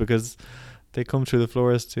worry, because they come through the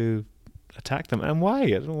floors to attack them. And why? I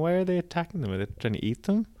don't know, why are they attacking them? Are they trying to eat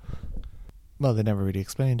them? Well, they never really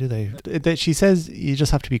explain, do they? She says you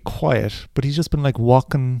just have to be quiet, but he's just been like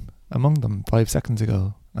walking among them 5 seconds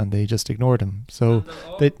ago, and they just ignored him. So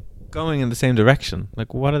they going in the same direction.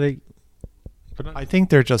 Like, what are they? I think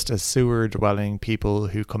they're just a sewer dwelling people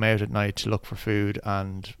who come out at night to look for food,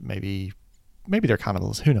 and maybe they're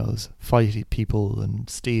cannibals. Who knows? Fight people and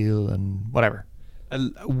steal and whatever.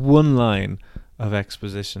 One line of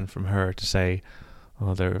exposition from her to say,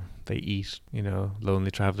 oh, they eat, lonely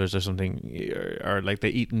travelers or something, or like they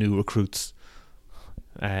eat new recruits.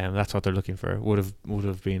 That's what they're looking for. Would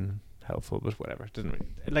have been helpful, but whatever. It doesn't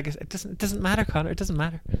really, it doesn't matter, Connor. It doesn't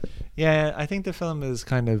matter. Yeah, I think the film is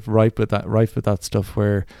kind of rife with that stuff,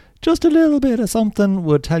 where just a little bit of something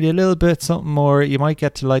would tell you a little bit something more. You might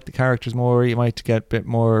get to like the characters more. You might get a bit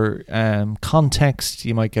more context.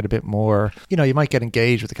 You might get a bit more. You might get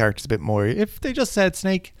engaged with the characters a bit more if they just said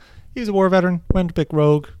Snake, he was a war veteran, went a bit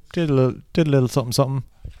rogue, did a little something,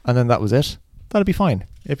 and then that was it. That'd be fine.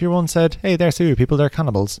 If your one said, hey, they're sewer people, they're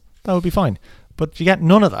cannibals, that would be fine. But you get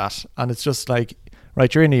none of that, and it's just like,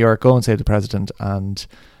 right, you're in New York, go and save the president, and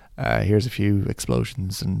here's a few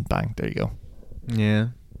explosions, and bang, there you go.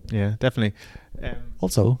 Yeah, definitely.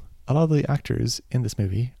 Also, a lot of the actors in this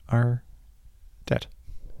movie are dead.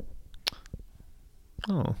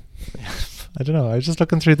 Oh. I don't know. I was just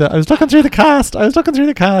looking through the. I was looking through the cast.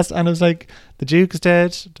 And I was like, the Duke is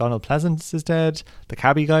dead. Donald Pleasance is dead. The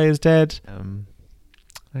cabbie guy is dead.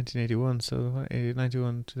 1981. So what,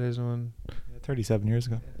 91, 2001. 37 years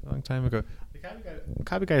ago. A long time ago. The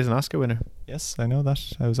cabbie guy is an Oscar winner. Yes, I know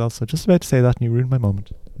that. I was also just about to say that, and you ruined my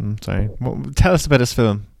moment. Sorry. Well, tell us about this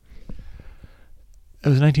film. It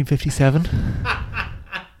was 1957.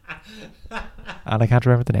 And I can't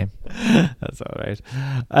remember the name. That's all right.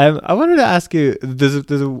 I wanted to ask you. There's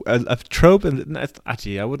a trope, and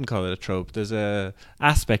actually, I wouldn't call it a trope. There's a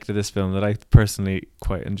aspect of this film that I personally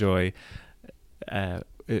quite enjoy,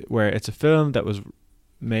 where it's a film that was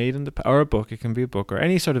made in or a book. It can be a book or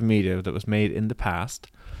any sort of media that was made in the past,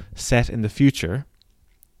 set in the future,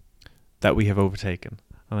 that we have overtaken.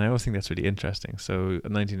 And I always think that's really interesting. So,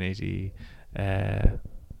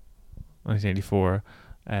 1984.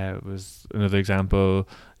 Was another example.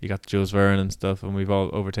 You got Jules Verne and stuff, and we've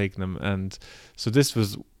all overtaken them. And so this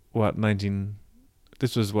was in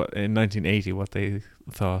 1980 what they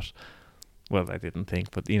thought. Well, I didn't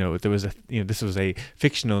think, but this was a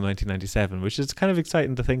fictional 1997, which is kind of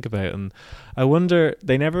exciting to think about. And I wonder,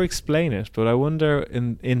 they never explain it, but I wonder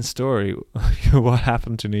in story what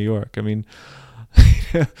happened to New York. I mean,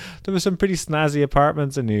 there were some pretty snazzy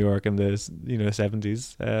apartments in New York in the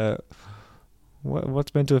 70s.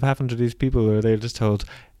 What's meant to have happened to these people? Or they're just told,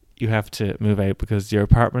 you have to move out because your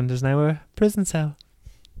apartment is now a prison cell?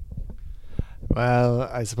 Well,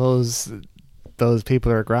 I suppose those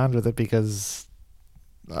people are grand with it because,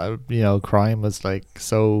 crime was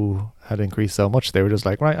had increased so much. They were just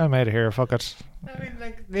like, right, I'm out of here, fuck it. I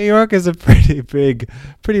mean, New York is a pretty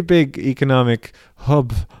big economic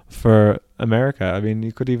hub for America. I mean,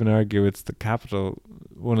 you could even argue it's the capital,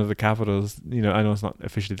 one of the capitals. I know it's not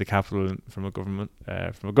officially the capital from a government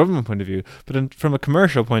point of view, but from a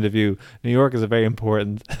commercial point of view, New York is a very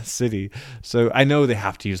important city. So I know they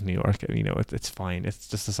have to use New York. It's fine. It's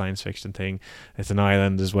just a science fiction thing. It's an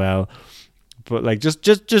island as well, but just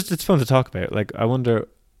it's fun to talk about. I wonder,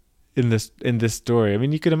 in this story, I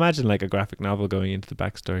mean, you could imagine a graphic novel going into the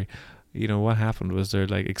backstory. What happened? Was there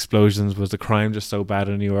explosions? Was the crime just so bad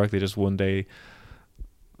in New York they just one day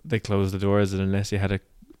they closed the doors, and unless you had a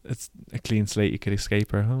clean slate you could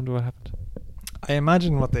escape? Or I wonder what happened. I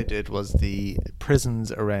imagine what they did was the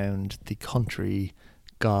prisons around the country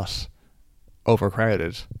got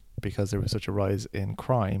overcrowded because there was such a rise in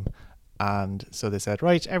crime, and so they said,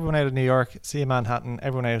 right, everyone out of New York, see you Manhattan,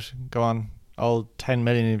 everyone out, go on, all 10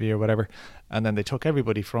 million of you or whatever. And then they took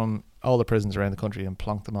everybody from all the prisons around the country and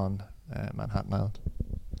plonked them on Manhattan Island.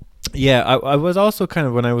 Yeah, I was also kind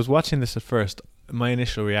of, when I was watching this at first, my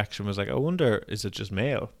initial reaction was I wonder, is it just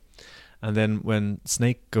male? And then when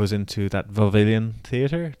Snake goes into that Vaudevillian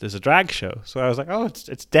theater, there's a drag show. So I was like, oh,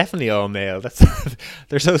 it's definitely all male.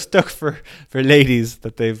 They're so stuck for ladies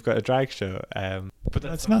that they've got a drag show. But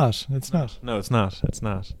it's not. It's not. No, it's not. It's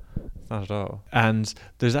not at all. And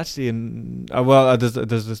there's actually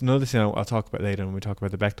there's another thing I'll talk about later when we talk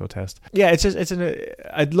about the Bechdel test. Yeah, it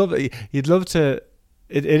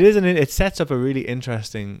sets up a really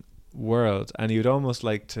interesting world, and you'd almost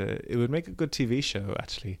it would make a good TV show,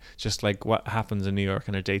 actually, just what happens in New York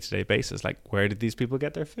on a day-to-day basis. Where did these people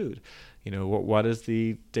get their food? What is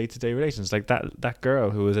the day-to-day relations? That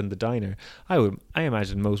girl who was in the diner, I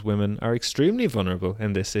imagine most women are extremely vulnerable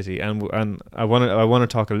in this city, and I want to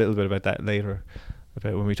talk a little bit about that later,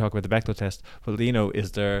 about when we talk about the Bechdel test. But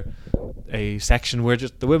is there a section where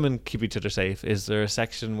just the women keep each other safe? Is there a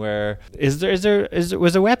section where was there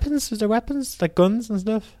weapons? Is there weapons like guns and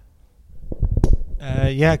stuff?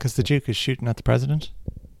 Yeah, because the Duke is shooting at the president.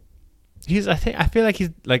 I feel like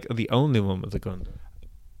he's the only one with a gun.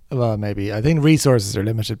 Well, maybe. I think resources are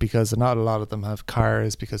limited because not a lot of them have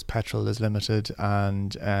cars because petrol is limited,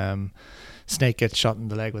 and Snake gets shot in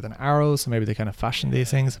the leg with an arrow, so maybe they kind of fashion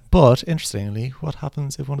these things. But interestingly, what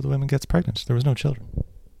happens if one of the women gets pregnant? There was no children.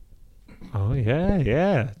 Oh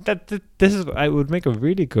yeah. I would make a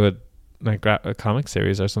really good a comic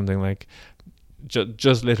series or something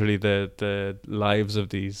just literally the lives of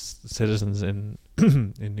these citizens in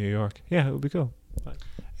in New York. Yeah, it would be cool.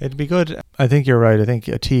 It'd be good. I think you're right. I think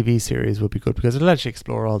a TV series would be good because it'll actually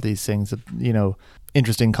explore all these things.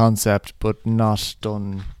 Interesting concept, but not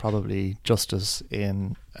done probably justice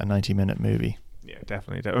in a 90-minute movie. Yeah,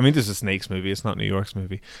 definitely. I mean, this is a Snake's movie. It's not New York's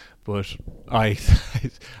movie, but I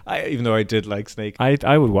even though I did like Snake,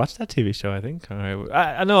 I would watch that TV show. I think.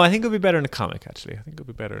 I know. I think it would be better in a comic. Actually, I think it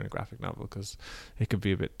would be better in a graphic novel because it could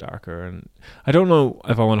be a bit darker. And I don't know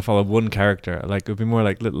if I want to follow one character. It would be more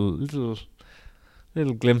little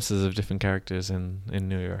glimpses of different characters in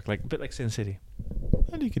New York, a bit like Sin City.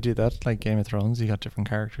 And you could do that like Game of Thrones. You got different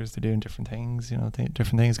characters, they're doing different things,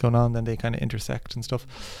 different things going on, then they kind of intersect and stuff.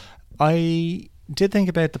 I did think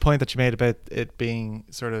about the point that you made about it being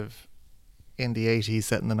sort of in the 80s,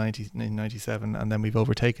 set in the 90s, in 97, and then we've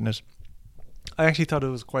overtaken it. I actually thought it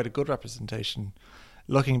was quite a good representation.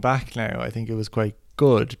 Looking back now, I think it was quite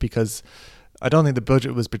good, because I don't think the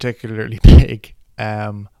budget was particularly big,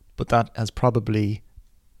 but that has probably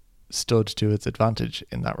stood to its advantage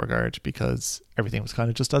in that regard, because everything was kind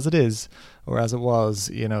of just as it is, or as it was.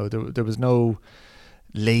 There was no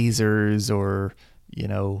lasers or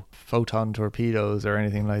photon torpedoes or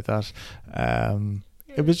anything like that.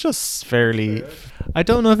 It was just fairly... I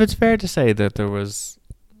don't know if it's fair to say that there was,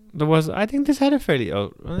 I think this had a fairly...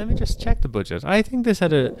 let me just check the budget. I think this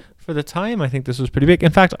had for the time, I think this was pretty big.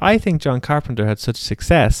 In fact, I think John Carpenter had such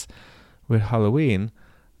success with Halloween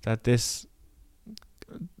that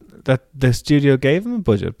the studio gave him a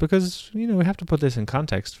budget, because, we have to put this in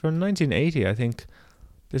context. For 1980, I think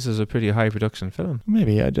this is a pretty high production film.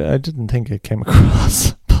 Maybe I didn't think it came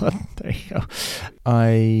across, but there you go.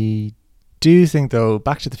 I do think, though,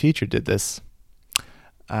 Back to the Future did this,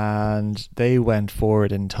 and they went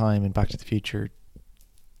forward in time in Back to the Future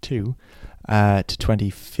 2 to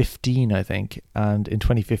 2015, I think. And in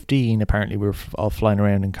 2015, apparently we were all flying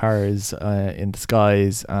around in cars in the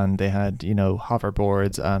skies, and they had,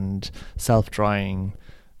 hoverboards and self-drying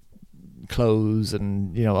clothes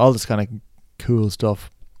and, all this kind of cool stuff.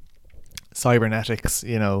 Cybernetics,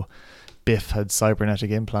 Biff had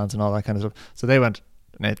cybernetic implants and all that kind of stuff. So they went,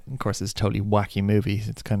 and it, of course, it's a totally wacky movie.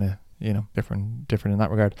 It's kind of, different in that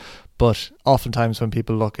regard. But oftentimes when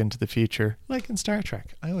people look into the future, like in Star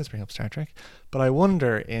Trek, I always bring up Star Trek, but I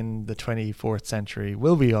wonder in the 24th century,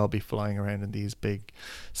 will we all be flying around in these big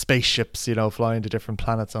spaceships, flying to different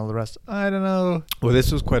planets and all the rest? I don't know. Well,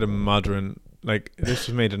 this was quite a modern, this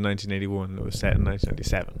was made in 1981. It was set in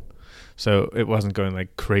 1997. So it wasn't going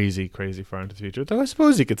like crazy far into the future. Though I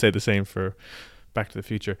suppose you could say the same for Back to the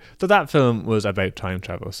Future. So that film was about time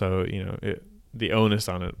travel. So, the onus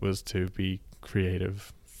on it was to be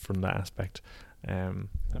creative from that aspect. And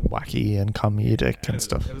wacky and comedic and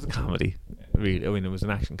stuff. It was a comedy, really. It was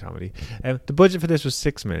an action comedy. The budget for this was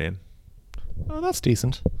 $6 million. Oh, that's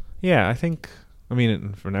decent. Yeah, I think.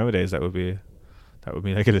 For nowadays, that would be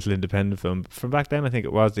like a little independent film. From back then, I think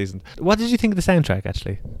it was decent. What did you think of the soundtrack,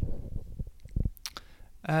 actually?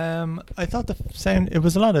 I thought the sound, it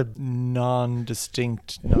was a lot of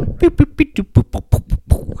non-distinct,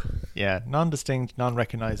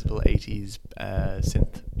 non-recognizable 80s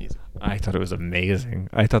synth music. I thought it was amazing.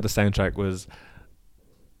 I thought the soundtrack was,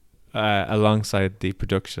 alongside the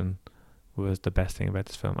production, was the best thing about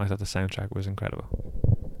this film. I thought the soundtrack was incredible.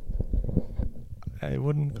 I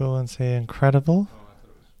wouldn't go and say incredible.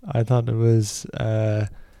 I thought it was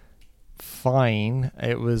fine.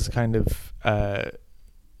 It was kind of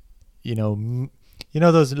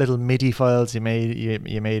those little MIDI files you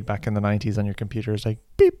made back in the 90s on your computers, like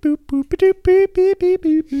beep boop boop beep beep beep beep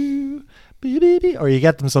beep beep beep beep, or you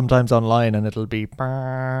get them sometimes online and it'll be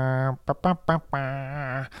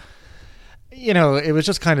it was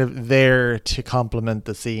just kind of there to complement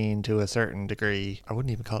the scene to a certain degree. I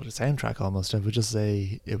wouldn't even call it a soundtrack almost. I would just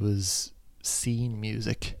say it was scene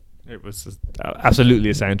music. It was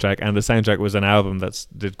absolutely a soundtrack, and the soundtrack was an album that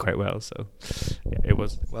did quite well. So, yeah, it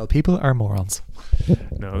was. Well, people are morons.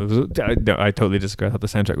 No, I totally disagree. I thought the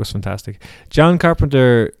soundtrack was fantastic. John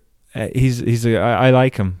Carpenter, I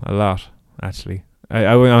like him a lot. Actually,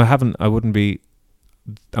 I wouldn't be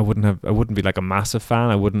like a massive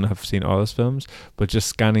fan. I wouldn't have seen all his films, but just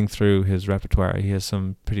scanning through his repertoire, he has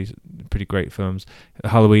some pretty great films.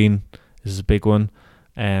 Halloween is a big one.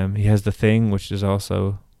 He has The Thing, which is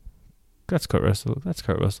also. That's Kurt Russell. The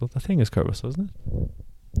Thing is Kurt Russell, isn't it?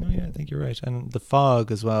 Oh yeah, I think you're right. And The Fog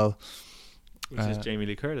as well, which is Jamie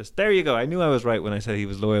Lee Curtis. There you go. I knew I was right when I said he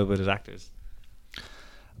was loyal with his actors.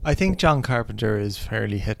 I think John Carpenter is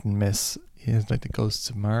fairly hit and miss. He has like The Ghosts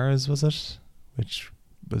of Mars, was it? Which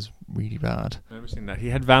was really bad. I've never seen that.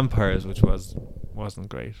 He had Vampires, which wasn't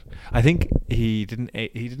great. I think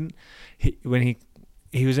when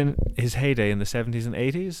he was in his heyday in the 70s and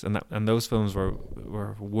 80s, and those films were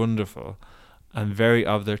wonderful and very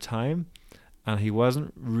of their time, and he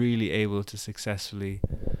wasn't really able to successfully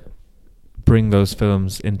bring those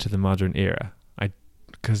films into the modern era.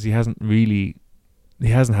 Because he hasn't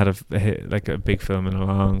had a big film in a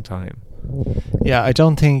long time. Yeah, I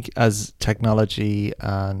don't think as technology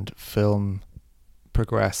and film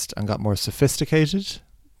progressed and got more sophisticated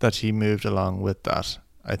that he moved along with that.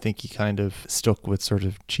 I think he kind of stuck with sort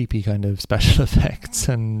of cheapy kind of special effects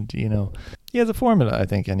and, He has a formula, I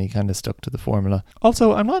think, and he kind of stuck to the formula.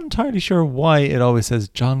 Also, I'm not entirely sure why it always says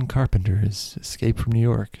John Carpenter's Escape from New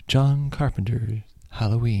York, John Carpenter's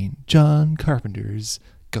Halloween, John Carpenter's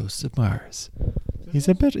Ghosts of Mars. He's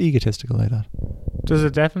a bit egotistical like that. Does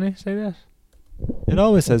it definitely say that? It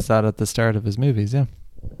always says that at the start of his movies, yeah.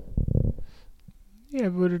 Yeah,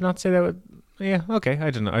 but would it not say that? Yeah, okay.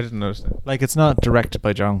 I didn't notice that. Like, it's not directed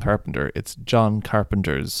by John Carpenter. It's John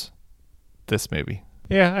Carpenter's this movie.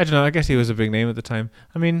 Yeah, I don't know. I guess he was a big name at the time.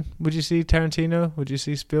 I mean, would you see Tarantino? Would you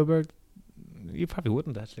see Spielberg? You probably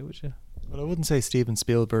wouldn't, actually, would you? Well, I wouldn't say Steven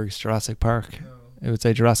Spielberg's Jurassic Park. No. It would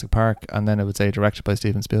say Jurassic Park, and then it would say directed by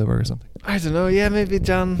Steven Spielberg or something. I don't know. Yeah, maybe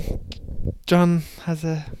John has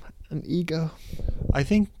an ego. I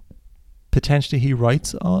think potentially he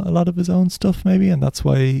writes a lot of his own stuff, maybe, and that's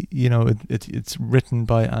why, you know, it's written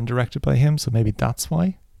by and directed by him. So maybe that's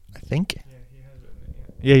why. I think. Yeah, he has written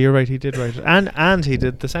it. Yeah, you're right. He did write it, and he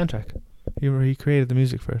did the soundtrack. He created the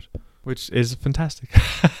music for it, which is fantastic.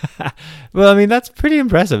 Well, I mean, that's pretty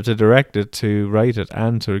impressive to direct it, to write it,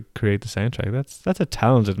 and to create the soundtrack. That's a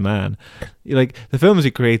talented man. Like, the films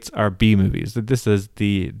he creates are B movies. This is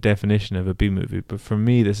the definition of a B movie. But for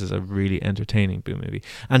me, this is a really entertaining B movie.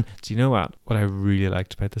 And do you know what? What I really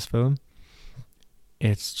liked about this film?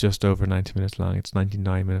 It's just over 90 minutes long. It's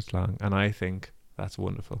 99 minutes long, and I think that's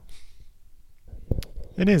wonderful.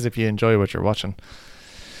 It is if you enjoy what you're watching.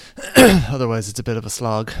 Otherwise, it's a bit of a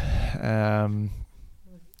slog.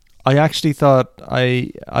 I actually thought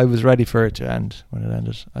I was ready for it to end when it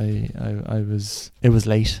ended. It was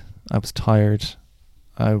late. I was tired.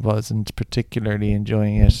 I wasn't particularly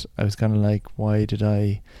enjoying it. I was kind of like, why did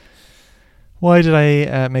I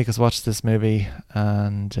make us watch this movie?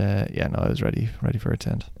 And I was ready for it to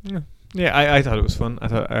end. Yeah, I thought it was fun.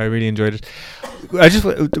 I really enjoyed it. I just,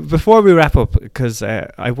 before we wrap up, because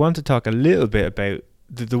I want to talk a little bit about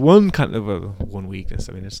the one kind of one weakness.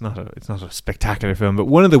 I mean, it's not a spectacular film, but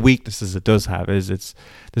one of the weaknesses it does have is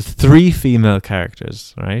there's 3 female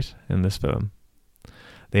characters, right, in this film.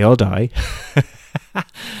 They all die.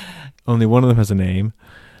 Only one of them has a name,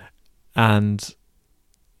 and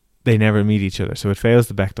they never meet each other. So it fails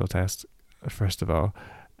the Bechdel test, first of all.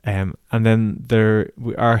 And then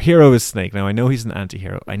our hero is Snake. Now, I know he's an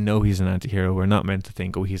anti-hero. We're not meant to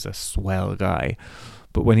think, oh, he's a swell guy.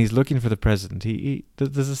 But when he's looking for the president,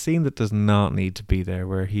 there's a scene that does not need to be there,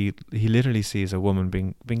 where he literally sees a woman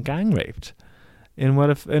being gang raped in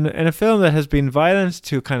a film that has been violent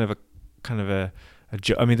to kind of a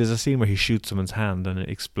I mean, there's a scene where he shoots someone's hand and it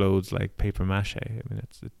explodes like paper mache. I mean,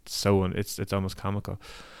 it's almost comical.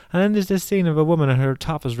 And then there's this scene of a woman and her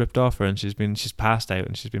top is ripped off her and she's passed out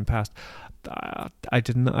and she's been passed. I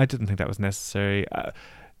didn't think that was necessary.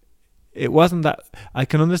 It wasn't that. I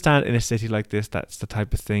can understand in a city like this, that's the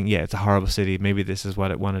type of thing. Yeah, it's a horrible city. Maybe this is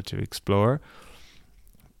what it wanted to explore,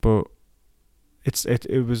 but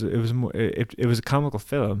it was a comical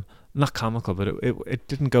film. Not comical, but it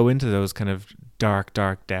didn't go into those kind of dark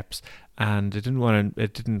depths, and it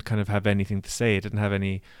didn't kind of have anything to say. It didn't have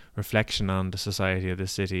any reflection on the society of the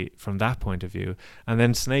city from that point of view. And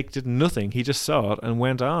then Snake did nothing. He just saw it and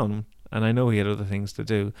went on. And I know he had other things to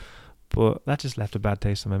do, but that just left a bad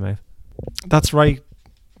taste in my mouth. That's right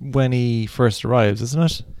when he first arrives, isn't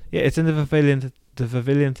it? Yeah, it's in the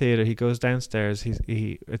Pavilion Theatre. He goes downstairs.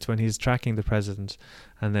 It's when he's tracking the president,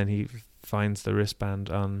 and then he finds the wristband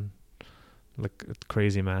on like a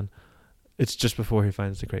crazy man. It's just before he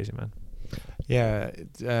finds the crazy man. Yeah,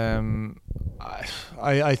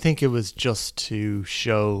 I think it was just to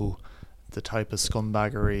show the type of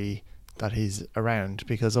scumbaggery that he's around,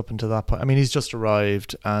 because up until that point, I mean, he's just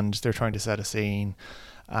arrived and they're trying to set a scene,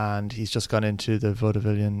 and he's just gone into the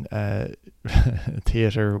Vaudevillian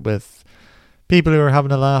theatre with people who are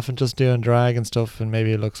having a laugh and just doing drag and stuff, and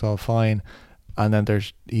maybe it looks all fine, and then they're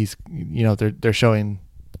showing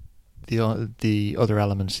the other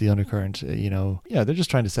elements, the undercurrent, they're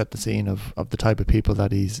just trying to set the scene of the type of people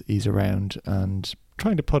that he's around, and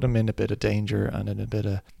trying to put him in a bit of danger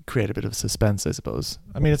and create a bit of suspense, I suppose.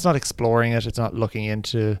 I mean, it's not exploring it, it's not looking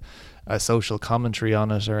into a social commentary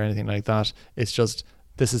on it or anything like that. It's just,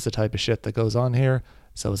 this is the type of shit that goes on here,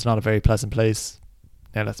 so it's not a very pleasant place.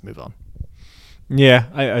 Now let's move on. Yeah,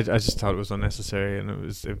 I just thought it was unnecessary, and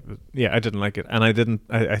I didn't like it, and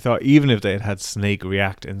I thought even if they had Snake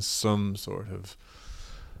react in some sort of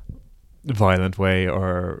violent way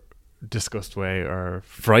or disgust way or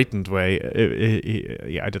frightened way,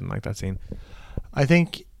 I didn't like that scene. I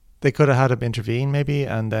think they could have had him intervene maybe,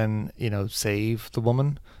 and then save the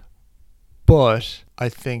woman, but I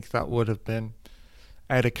think that would have been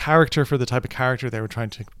out of character for the type of character they were trying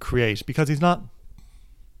to create, because he's not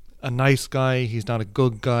a nice guy. He's not a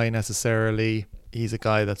good guy necessarily. He's a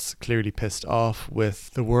guy that's clearly pissed off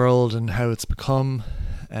with the world and how it's become.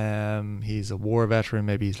 He's a war veteran.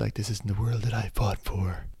 Maybe he's like, this isn't the world that I fought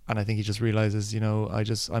for. And I think he just realizes,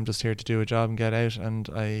 I'm just here to do a job and get out. And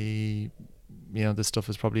this stuff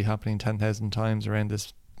is probably happening 10,000 times around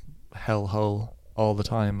this hellhole all the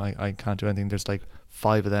time. I can't do anything. There's like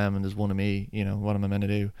 5 of them and there's one of me. What am I meant to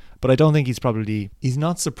do? But I don't think he's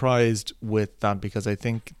not surprised with that, because I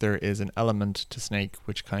think there is an element to Snake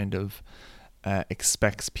which kind of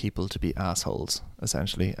expects people to be assholes,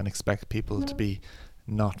 essentially, and expects people to be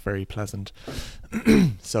not very pleasant.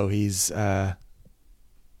 So he's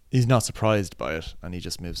not surprised by it, and he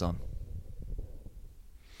just moves on.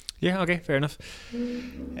 Yeah, okay, fair enough.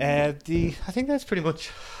 I think that's pretty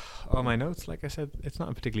much all my notes. Like I said, it's not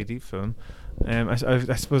a particularly deep film. I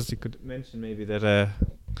suppose you could mention maybe that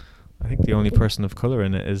I think the only person of colour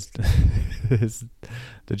in it is is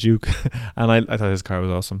the Duke, and I thought his car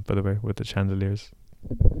was awesome, by the way, with the chandeliers.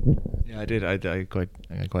 Yeah, I did. I quite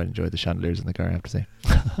enjoyed the chandeliers in the car, I have to say.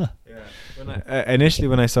 Yeah. Initially,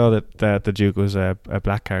 when I saw that the Duke was a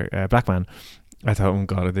black man, I thought, oh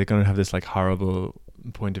god, are they going to have this like horrible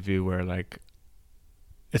point of view where like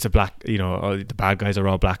it's a black, the bad guys are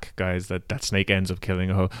all black guys that Snake ends up killing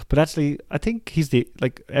a whole. But actually, I think he's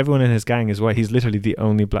everyone in his gang is white. He's literally the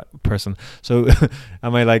only black person. So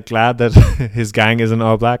am I like glad that his gang isn't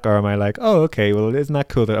all black, or am I like, oh, okay, well, isn't that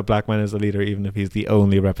cool that a black man is the leader, even if he's the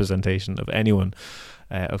only representation of anyone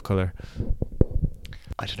of color?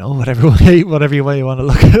 I don't know, whatever way you want to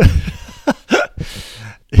look at it.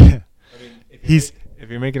 Yeah. I mean, if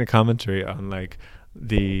you're making a commentary on like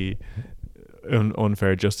the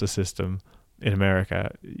unfair justice system in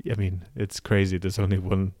America, I mean, it's crazy. There's only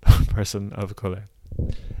one person of color.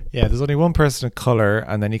 Yeah, there's only one person of color,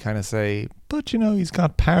 and then you kind of say, but he's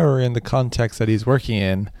got power in the context that he's working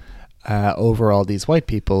in over all these white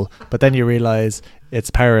people. But then you realize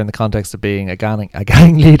it's power in the context of being a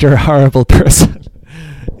gang leader, a horrible person.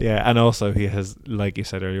 Yeah, and also he has, like you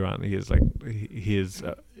said earlier on, he is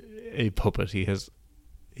a puppet. He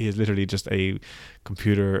is literally just a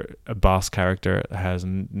boss character that has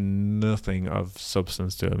nothing of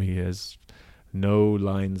substance to him. He has no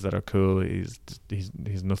lines that are cool. He's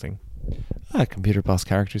nothing. Computer boss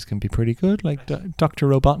characters can be pretty good, like Dr.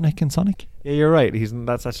 Robotnik in Sonic. Yeah, you're right.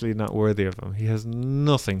 That's actually not worthy of him. He has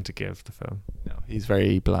nothing to give the film. No, he's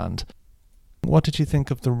very bland. What did you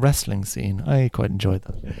think of the wrestling scene? I quite enjoyed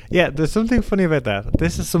that. Yeah, there's something funny about that.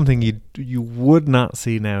 This is something you would not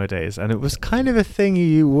see nowadays, and it was kind of a thing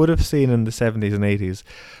you would have seen in the 70s and 80s,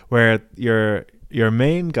 where your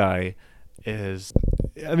main guy is,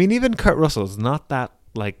 I mean, even Kurt Russell's not that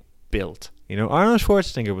like built. Arnold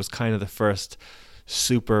Schwarzenegger was kind of the first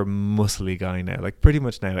super muscly guy now. Like pretty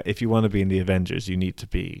much now, if you want to be in the Avengers, you need to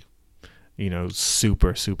be,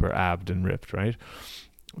 super abbed and ripped, right?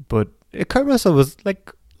 But Kurt Russell was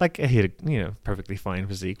like he had a perfectly fine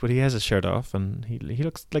physique, but he has his shirt off and he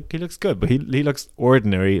looks good, but he looks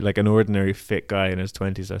ordinary, like an ordinary fit guy in his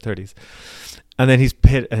 20s or 30s. And then he's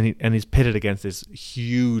pitted against this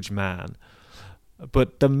huge man,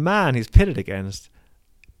 but the man he's pitted against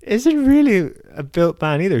isn't really a built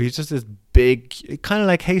man either. He's just this big, kind of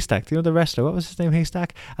like Haystack. The wrestler? What was his name?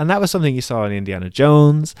 Haystack. And that was something you saw in Indiana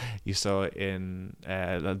Jones. You saw it in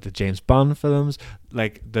the James Bond films.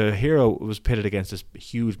 Like the hero was pitted against this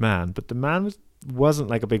huge man, but the man wasn't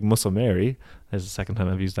like a big muscle Mary. That's the second time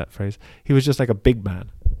I've used that phrase. He was just like a big man.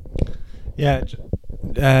 Yeah.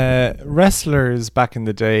 Wrestlers back in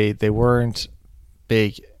the day, they weren't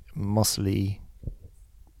big, muscly,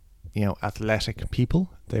 athletic people.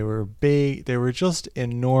 They were big. They were just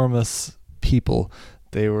enormous people.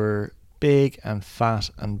 They were big and fat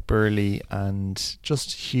and burly and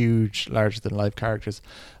just huge, larger than life characters,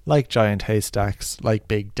 like giant haystacks, like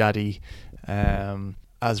Big Daddy.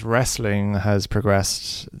 As wrestling has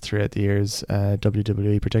progressed throughout the years,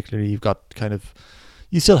 WWE particularly, you've got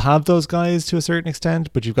you still have those guys to a certain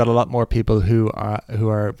extent, but you've got a lot more people who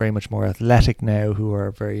are very much more athletic now, who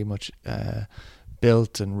are very much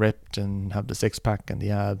built and ripped and have the six pack and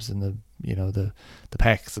the abs and the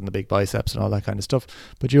pecs and the big biceps and all that kind of stuff.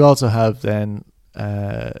 But you also have then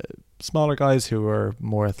smaller guys who are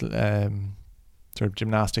more sort of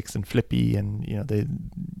gymnastics and flippy, and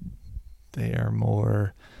they are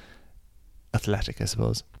more athletic, I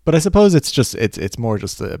suppose. But I suppose it's more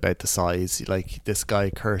just about the size. Like this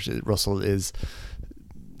guy Kurt Russell is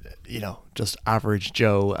just average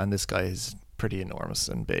Joe, and this guy is pretty enormous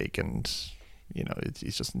and big, and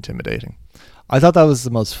he's just intimidating. I thought that was the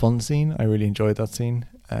most fun scene. I really enjoyed that scene,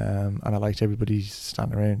 and I liked everybody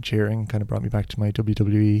standing around cheering. Kind of brought me back to my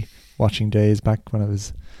WWE watching days back when I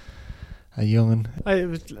was a young'un. It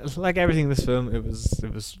was like everything in this film. It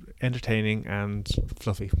was entertaining and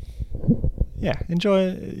fluffy.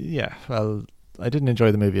 Yeah, well, I didn't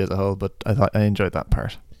enjoy the movie as a whole, but I thought I enjoyed that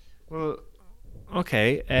part. Well,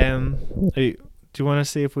 okay. Do you want to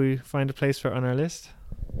see if we find a place for it on our list?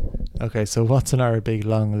 Okay, so what's on our big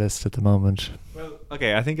long list at the moment? Well,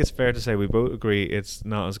 okay. I think it's fair to say we both agree it's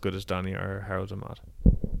not as good as Donnie or Harold and Maude.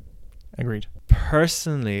 Agreed.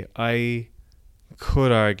 Personally, I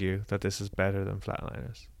could argue that this is better than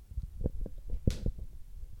Flatliners.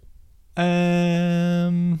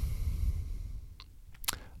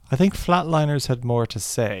 I think Flatliners had more to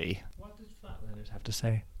say. What did Flatliners have to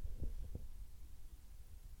say?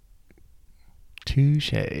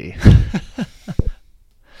 Touche.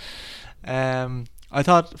 I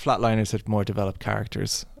thought Flatliners had more developed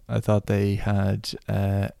characters. I thought they had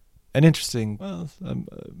an interesting,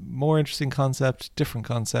 more interesting concept, different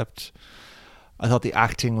concept. I thought the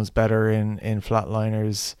acting was better in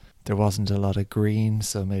Flatliners. There wasn't a lot of green,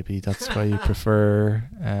 so maybe that's why you prefer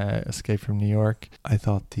Escape from New York. I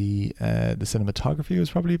thought the cinematography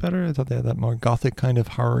was probably better. I thought they had that more gothic kind of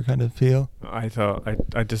horror kind of feel. I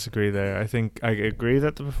disagree there. I think I agree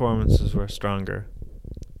that the performances were stronger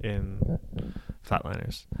in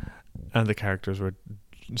Flatliners, and the characters were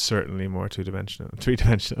certainly more three-dimensional.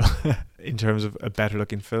 In terms of a better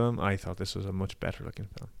looking film, I thought this was a much better looking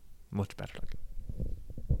film. Much better looking.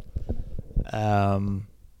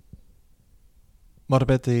 What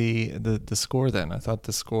about the score then? I thought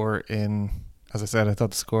the score in, as I said, I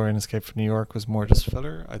thought the score in Escape from New York was more just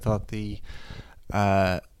filler. I thought the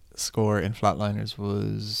score in Flatliners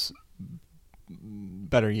was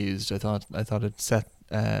better used. I thought it set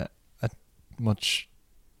a much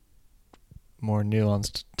more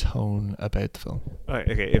nuanced tone about the film. Right,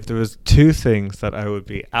 okay, if there was two things that I would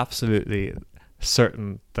be absolutely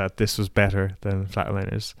certain that this was better than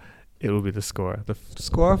Flatliners, it would be the score. The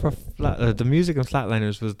score for the music in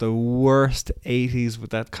Flatliners was the worst 80s, with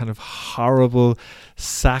that kind of horrible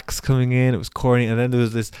sax coming in. It was corny, and then there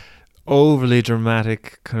was this overly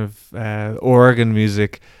dramatic kind of organ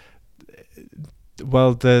music.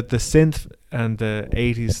 Well, the synth and the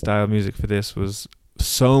 80s style music for this was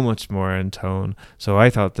so much more in tone. So I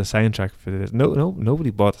thought the soundtrack for this, nobody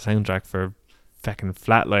bought the soundtrack for fucking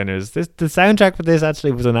Flatliners. The soundtrack for this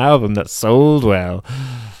actually was an album that sold well.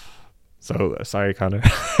 So sorry, Connor,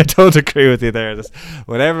 I don't agree with you there.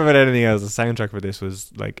 Whatever about anything else, the soundtrack for this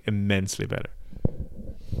was like immensely better.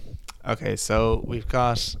 Okay, so we've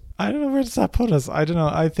got, I don't know, where does that put us? I don't know.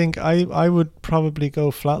 I think I would probably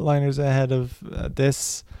go Flatliners ahead of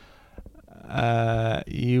this.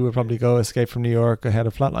 You would probably go Escape from New York ahead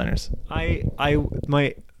of Flatliners. I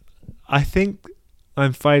think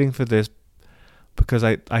I'm fighting for this because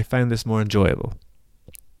I found this more enjoyable.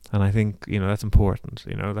 And I think, that's important.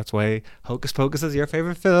 That's why Hocus Pocus is your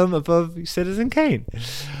favorite film above Citizen Kane.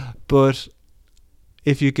 But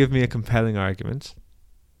if you give me a compelling argument,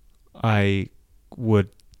 I would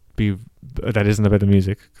be, that isn't about the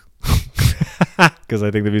music, because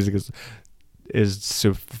I think the music is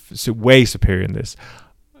way superior in this.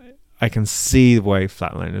 I can see why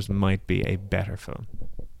Flatliners might be a better film.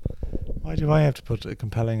 Why do I have to put a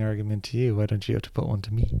compelling argument to you? Why don't you have to put one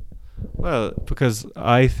to me? Well, because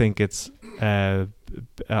I think I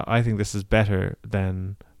think this is better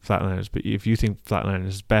than Flatliners. But if you think Flatliners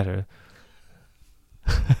is better,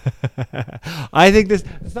 I think this.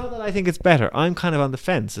 It's not that I think it's better. I'm kind of on the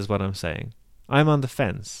fence, is what I'm saying. I'm on the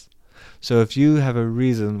fence. So if you have a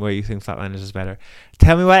reason why you think Flatliners is better,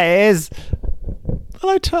 tell me what it is.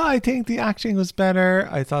 Well, I think the acting was better.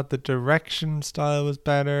 I thought the direction style was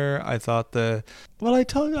better. I thought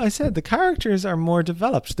I said the characters are more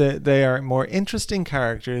developed. They are more interesting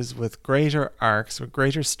characters with greater arcs, with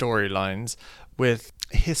greater storylines, with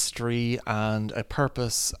history and a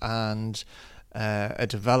purpose and a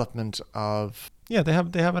development of. Yeah, they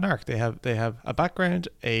have an arc. They have a background,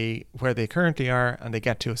 where they currently are, and they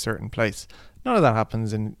get to a certain place. None of that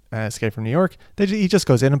happens in Escape from New York. He just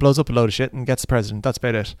goes in and blows up a load of shit and gets the president. That's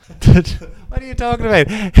about it. What are you talking about?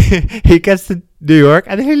 He gets to New York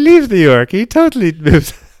and then he leaves New York. He totally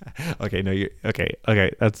moves. Okay, no, you okay.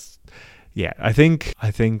 That's I think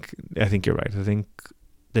you're right. I think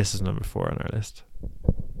this is number 4 on our list.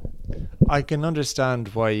 I can understand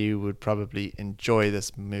why you would probably enjoy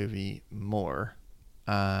this movie more.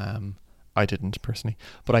 I didn't personally,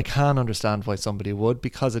 but I can understand why somebody would,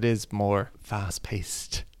 because it is more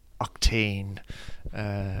fast-paced, octane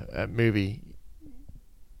movie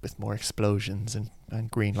with more explosions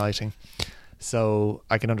and green lighting. So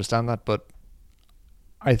I can understand that, but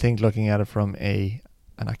I think looking at it from an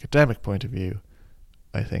academic point of view,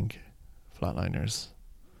 I think Flatliners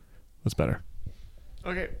was better.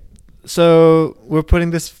 Okay. So we're putting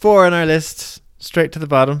this 4 on our list, straight to the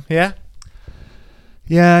bottom. Yeah.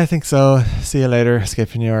 Yeah, I think so. See you later. Escape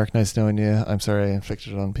from New York. Nice knowing you. I'm sorry I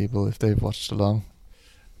inflicted it on people if they've watched along.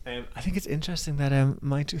 I think it's interesting that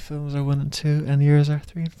my 2 films are 1 and 2, and yours are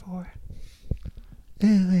 3 and 4.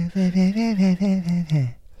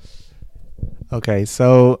 Okay,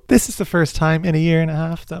 so this is the first time in a year and a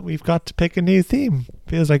half that we've got to pick a new theme.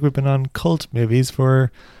 Feels like we've been on cult movies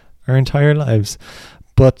for our entire lives.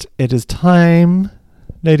 But it is time,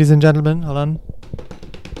 ladies and gentlemen. Hold on.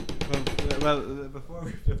 Well, before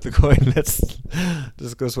we flip the coin, let's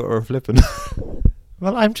discuss what we're flipping.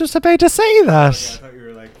 Well, I'm just about to say that. Yeah, I thought you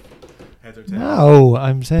were like heads or tails. No,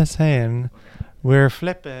 I'm just saying we're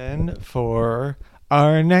flipping for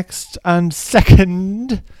our next and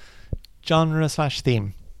second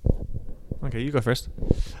genre/theme. Okay, you go first.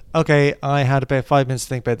 Okay, I had about 5 minutes to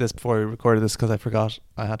think about this before we recorded this because I forgot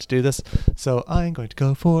I had to do this. So I'm going to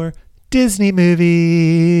go for Disney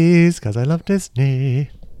movies because I love Disney.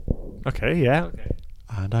 Okay, yeah. Okay.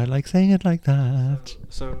 And I like saying it like that.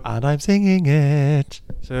 So And I'm singing it.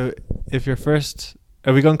 if you're first,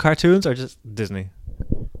 are we going cartoons or just Disney?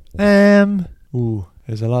 Ooh,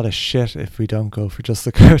 there's a lot of shit if we don't go for just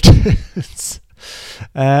the cartoons.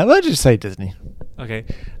 We'll just say Disney. Okay,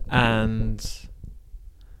 and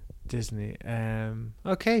Disney.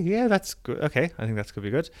 Okay, yeah, that's good. Okay, I think that's could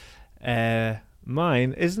be good.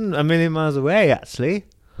 Mine isn't a million miles away, actually.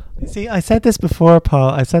 See, I said this before, Paul.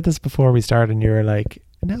 I said this before we started, and you were like,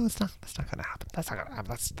 "No, it's not. That's not going to happen. That's not going to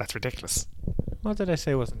happen. That's ridiculous." What did I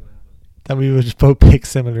say wasn't going to happen? That we would just both pick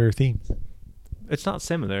similar themes. It's not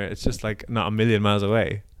similar. It's just like not a million miles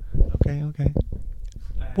away. Okay.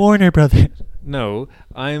 Warner Brothers. No,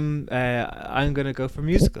 I'm gonna go for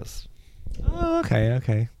musicals. Oh,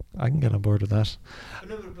 okay. I can get on board with that.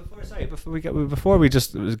 No, but before we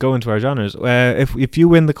just go into our genres, if you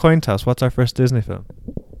win the coin toss, what's our first Disney film?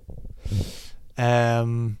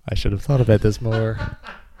 I should have thought about this more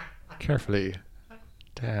carefully.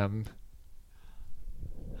 Damn.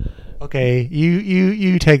 Okay,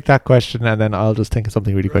 you take that question and then I'll just think of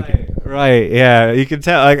something really quickly. Right, yeah. You can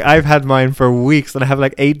tell. Like I've had mine for weeks, and I have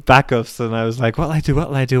like 8 backups, and I was like, "What'll I do?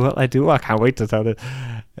 Oh, I can't wait to tell it."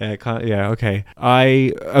 Okay.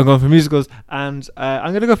 I'm going for musicals, and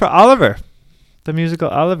I'm going to go for Oliver, the musical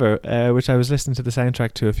Oliver, which I was listening to the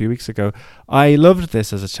soundtrack to a few weeks ago. I loved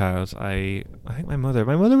this as a child. I think my mother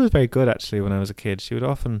was very good actually when I was a kid. She would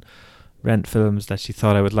often rent films that she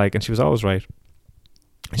thought I would like, and she was always right.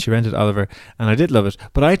 She rented Oliver, and I did love it.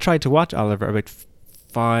 But I tried to watch Oliver about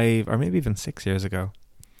 5 or maybe even 6 years ago.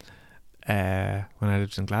 When I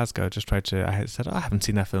lived in Glasgow, I said, I haven't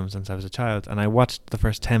seen that film since I was a child, and I watched the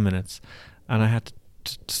first 10 minutes, and I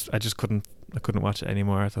just couldn't watch it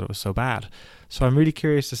anymore. I thought it was so bad. So I'm really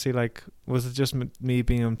curious to see, like, was it just me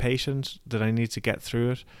being impatient? Did I need to get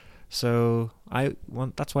through it? So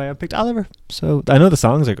that's why I picked Oliver. So I know the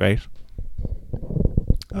songs are great.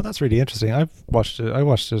 Oh, that's really interesting. I watched it.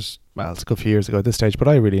 Well, it's a good few years ago at this stage, but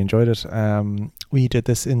I really enjoyed it. We did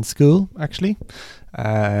this in school, actually.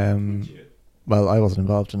 Well, I wasn't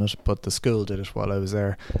involved in it, but the school did it while I was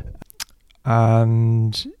there.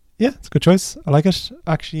 And yeah, it's a good choice. I like it.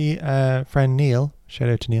 Actually, friend Neil, shout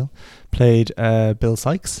out to Neil, played Bill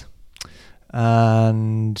Sykes.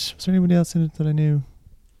 And was there anybody else in it that I knew?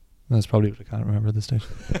 That's probably what I can't remember at this stage.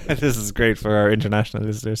 This is great for our international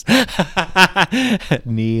listeners.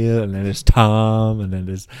 Neil, and then there's Tom, and then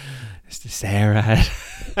there's Sarah.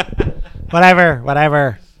 Whatever.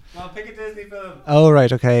 Well, pick a Disney film. Oh, right,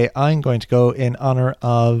 okay. I'm going to go in honor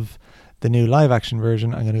of the new live action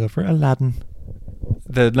version. I'm going to go for Aladdin.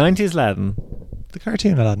 The 90s Aladdin. The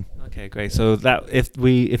cartoon Aladdin. Okay, great. So that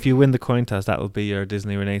if you win the coin toss, that will be your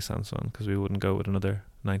Disney Renaissance one, because we wouldn't go with another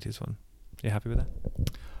 90s one. You happy with that?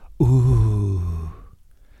 Ooh,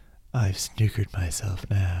 I've snookered myself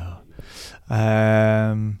now. Because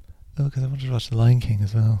I wanted to watch The Lion King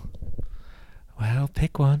as well. Well,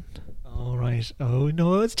 pick one. All right. Oh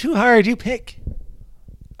no, it's too hard. You pick.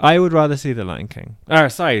 I would rather see The Lion King.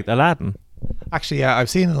 Aladdin. Actually, yeah,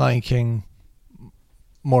 I've seen The Lion King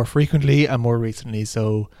more frequently and more recently.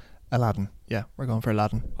 So, Aladdin. Yeah, we're going for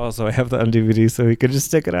Aladdin. Also, I have that on DVD, so we could just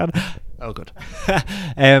stick it on. Oh, good.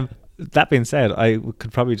 That being said, I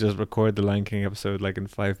could probably just record the Lion King episode like in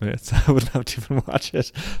 5 minutes. I wouldn't have to even watch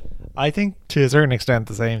it. I think to a certain extent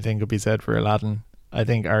the same thing could be said for Aladdin. I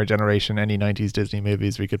think our generation, any 90s Disney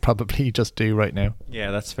movies, we could probably just do right now. Yeah,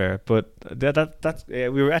 that's fair. But that's we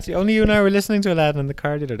were actually, only you and I were listening to Aladdin in the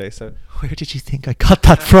car the other day. So where did you think I got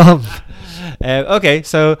that from? Okay,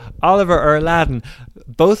 so Oliver or Aladdin.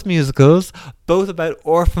 both musicals, both about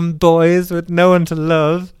orphan boys with no one to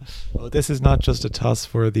love. Oh, this is not just a toss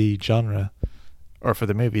for the genre or for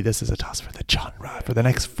the movie. This is a toss for the genre for the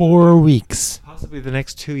next 4 weeks. Possibly the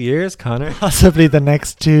next 2 years, Connor. Possibly the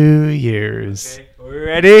next 2 years. Okay, are we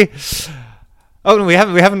ready? Oh no, we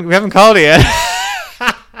haven't called it yet.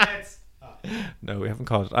 Heads. No, we haven't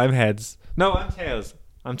called it. I'm heads. No, I'm tails.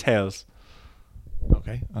 I'm tails.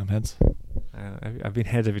 Okay, I'm heads. I've been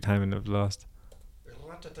heads every time and I've lost.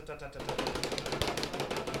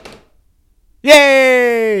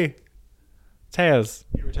 Yay! Tails.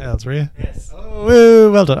 You were tails, were you? Yes. Oh,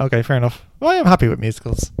 woo, well done. Okay, fair enough. Well, I'm happy with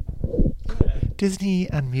musicals. Disney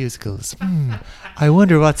and musicals. I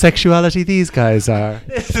wonder what sexuality these guys are.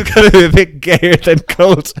 This is going to be a bit gayer than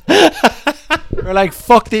Cult. We're like,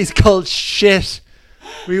 fuck these cult shit.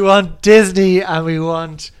 We want Disney and we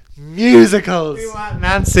want musicals. We want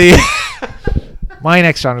Nancy. My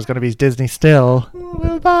next genre is going to be Disney still. Who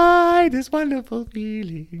will buy this wonderful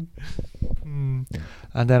feeling?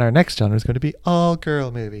 And then our next genre is going to be all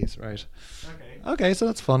girl movies, right? Okay, so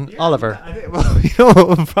that's fun. Yeah, Oliver. Well, you know what?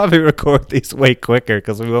 We'll probably record these way quicker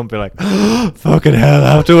because we won't be like, fucking hell,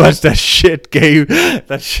 I have to watch that shit game.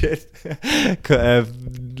 That shit.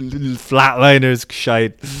 Flatliners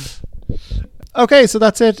shite. Okay, so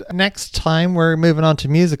that's it. Next time we're moving on to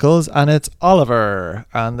musicals, and it's Oliver,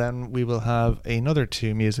 and then we will have another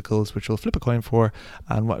 2 musicals which we'll flip a coin for.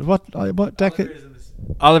 And what decade?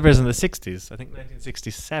 Oliver's in the 60s, I think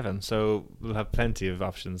 1967. So we'll have plenty of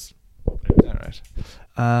options. All right,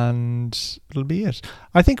 and it'll be it.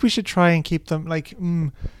 I think we should try and keep them like.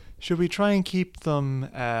 Should we try and keep them?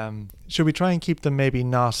 Maybe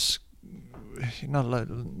not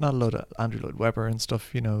a load of Andrew Lloyd Webber and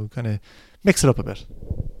stuff. You know, kind of mix it up a bit.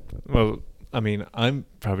 Well, I mean, I'm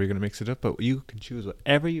probably going to mix it up, but you can choose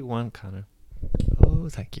whatever you want, Connor. Oh,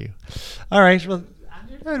 thank you. All right. Well,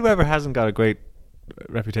 Andrew Lloyd Webber hasn't got a great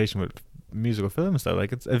reputation with musical films, though.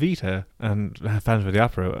 Like, it's Evita and Phantom of the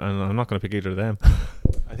Opera, and I'm not going to pick either of them.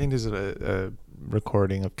 I think there's a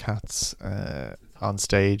recording of Cats on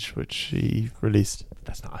stage, which he released.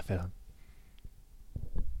 That's not a film.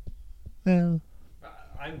 Well,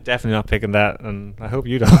 I'm definitely not picking that, and I hope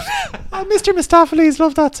you don't. oh, Mr. Mistopheles,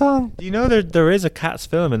 love that song. Do you know there is a Cats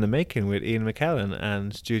film in the making with Ian McKellen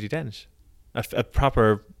and Judi Dench? A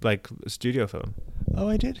proper, like, studio film. Oh,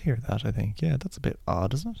 I did hear that, I think. Yeah, that's a bit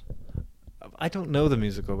odd, isn't it? I don't know the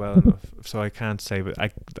musical well enough, so I can't say, but I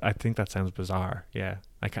think that sounds bizarre. Yeah.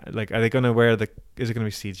 I can't, like, are they going to wear is it going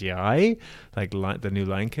to be CGI? Like, the new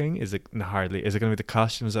Lion King? Is it hardly? Is it going to be the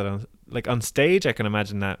costumes that on stage? I can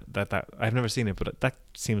imagine that I've never seen it, but that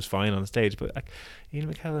seems fine on stage. But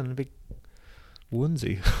Ian McKellen in a big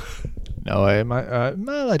onesie. No,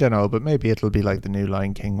 well, I don't know, but maybe it'll be like the new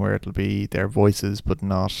Lion King, where it'll be their voices, but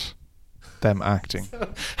not them acting. So,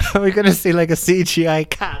 are we going to see like a CGI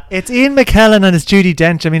cat? It's Ian McKellen and it's Judi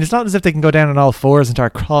Dench. I mean, it's not as if they can go down on all fours and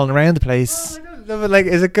start crawling around the place. Oh, no, but like,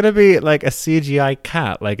 is it going to be like a CGI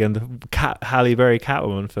cat, like in the Halle Berry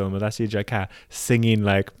Catwoman film, with that CGI cat singing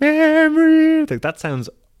like "Memory"? Like, that sounds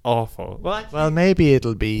awful. Well, maybe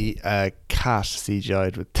it'll be a cat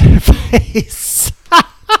CGI'd with their face.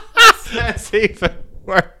 That's even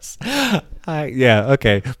worse. Yeah,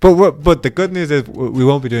 okay. But the good news is we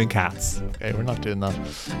won't be doing Cats. Okay, we're not doing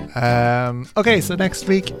that. Okay, so next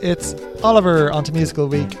week it's Oliver onto Musical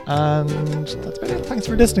Week, and that's about it. Thanks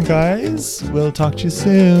for listening, guys. We'll talk to you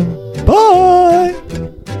soon. Bye.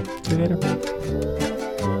 See you later.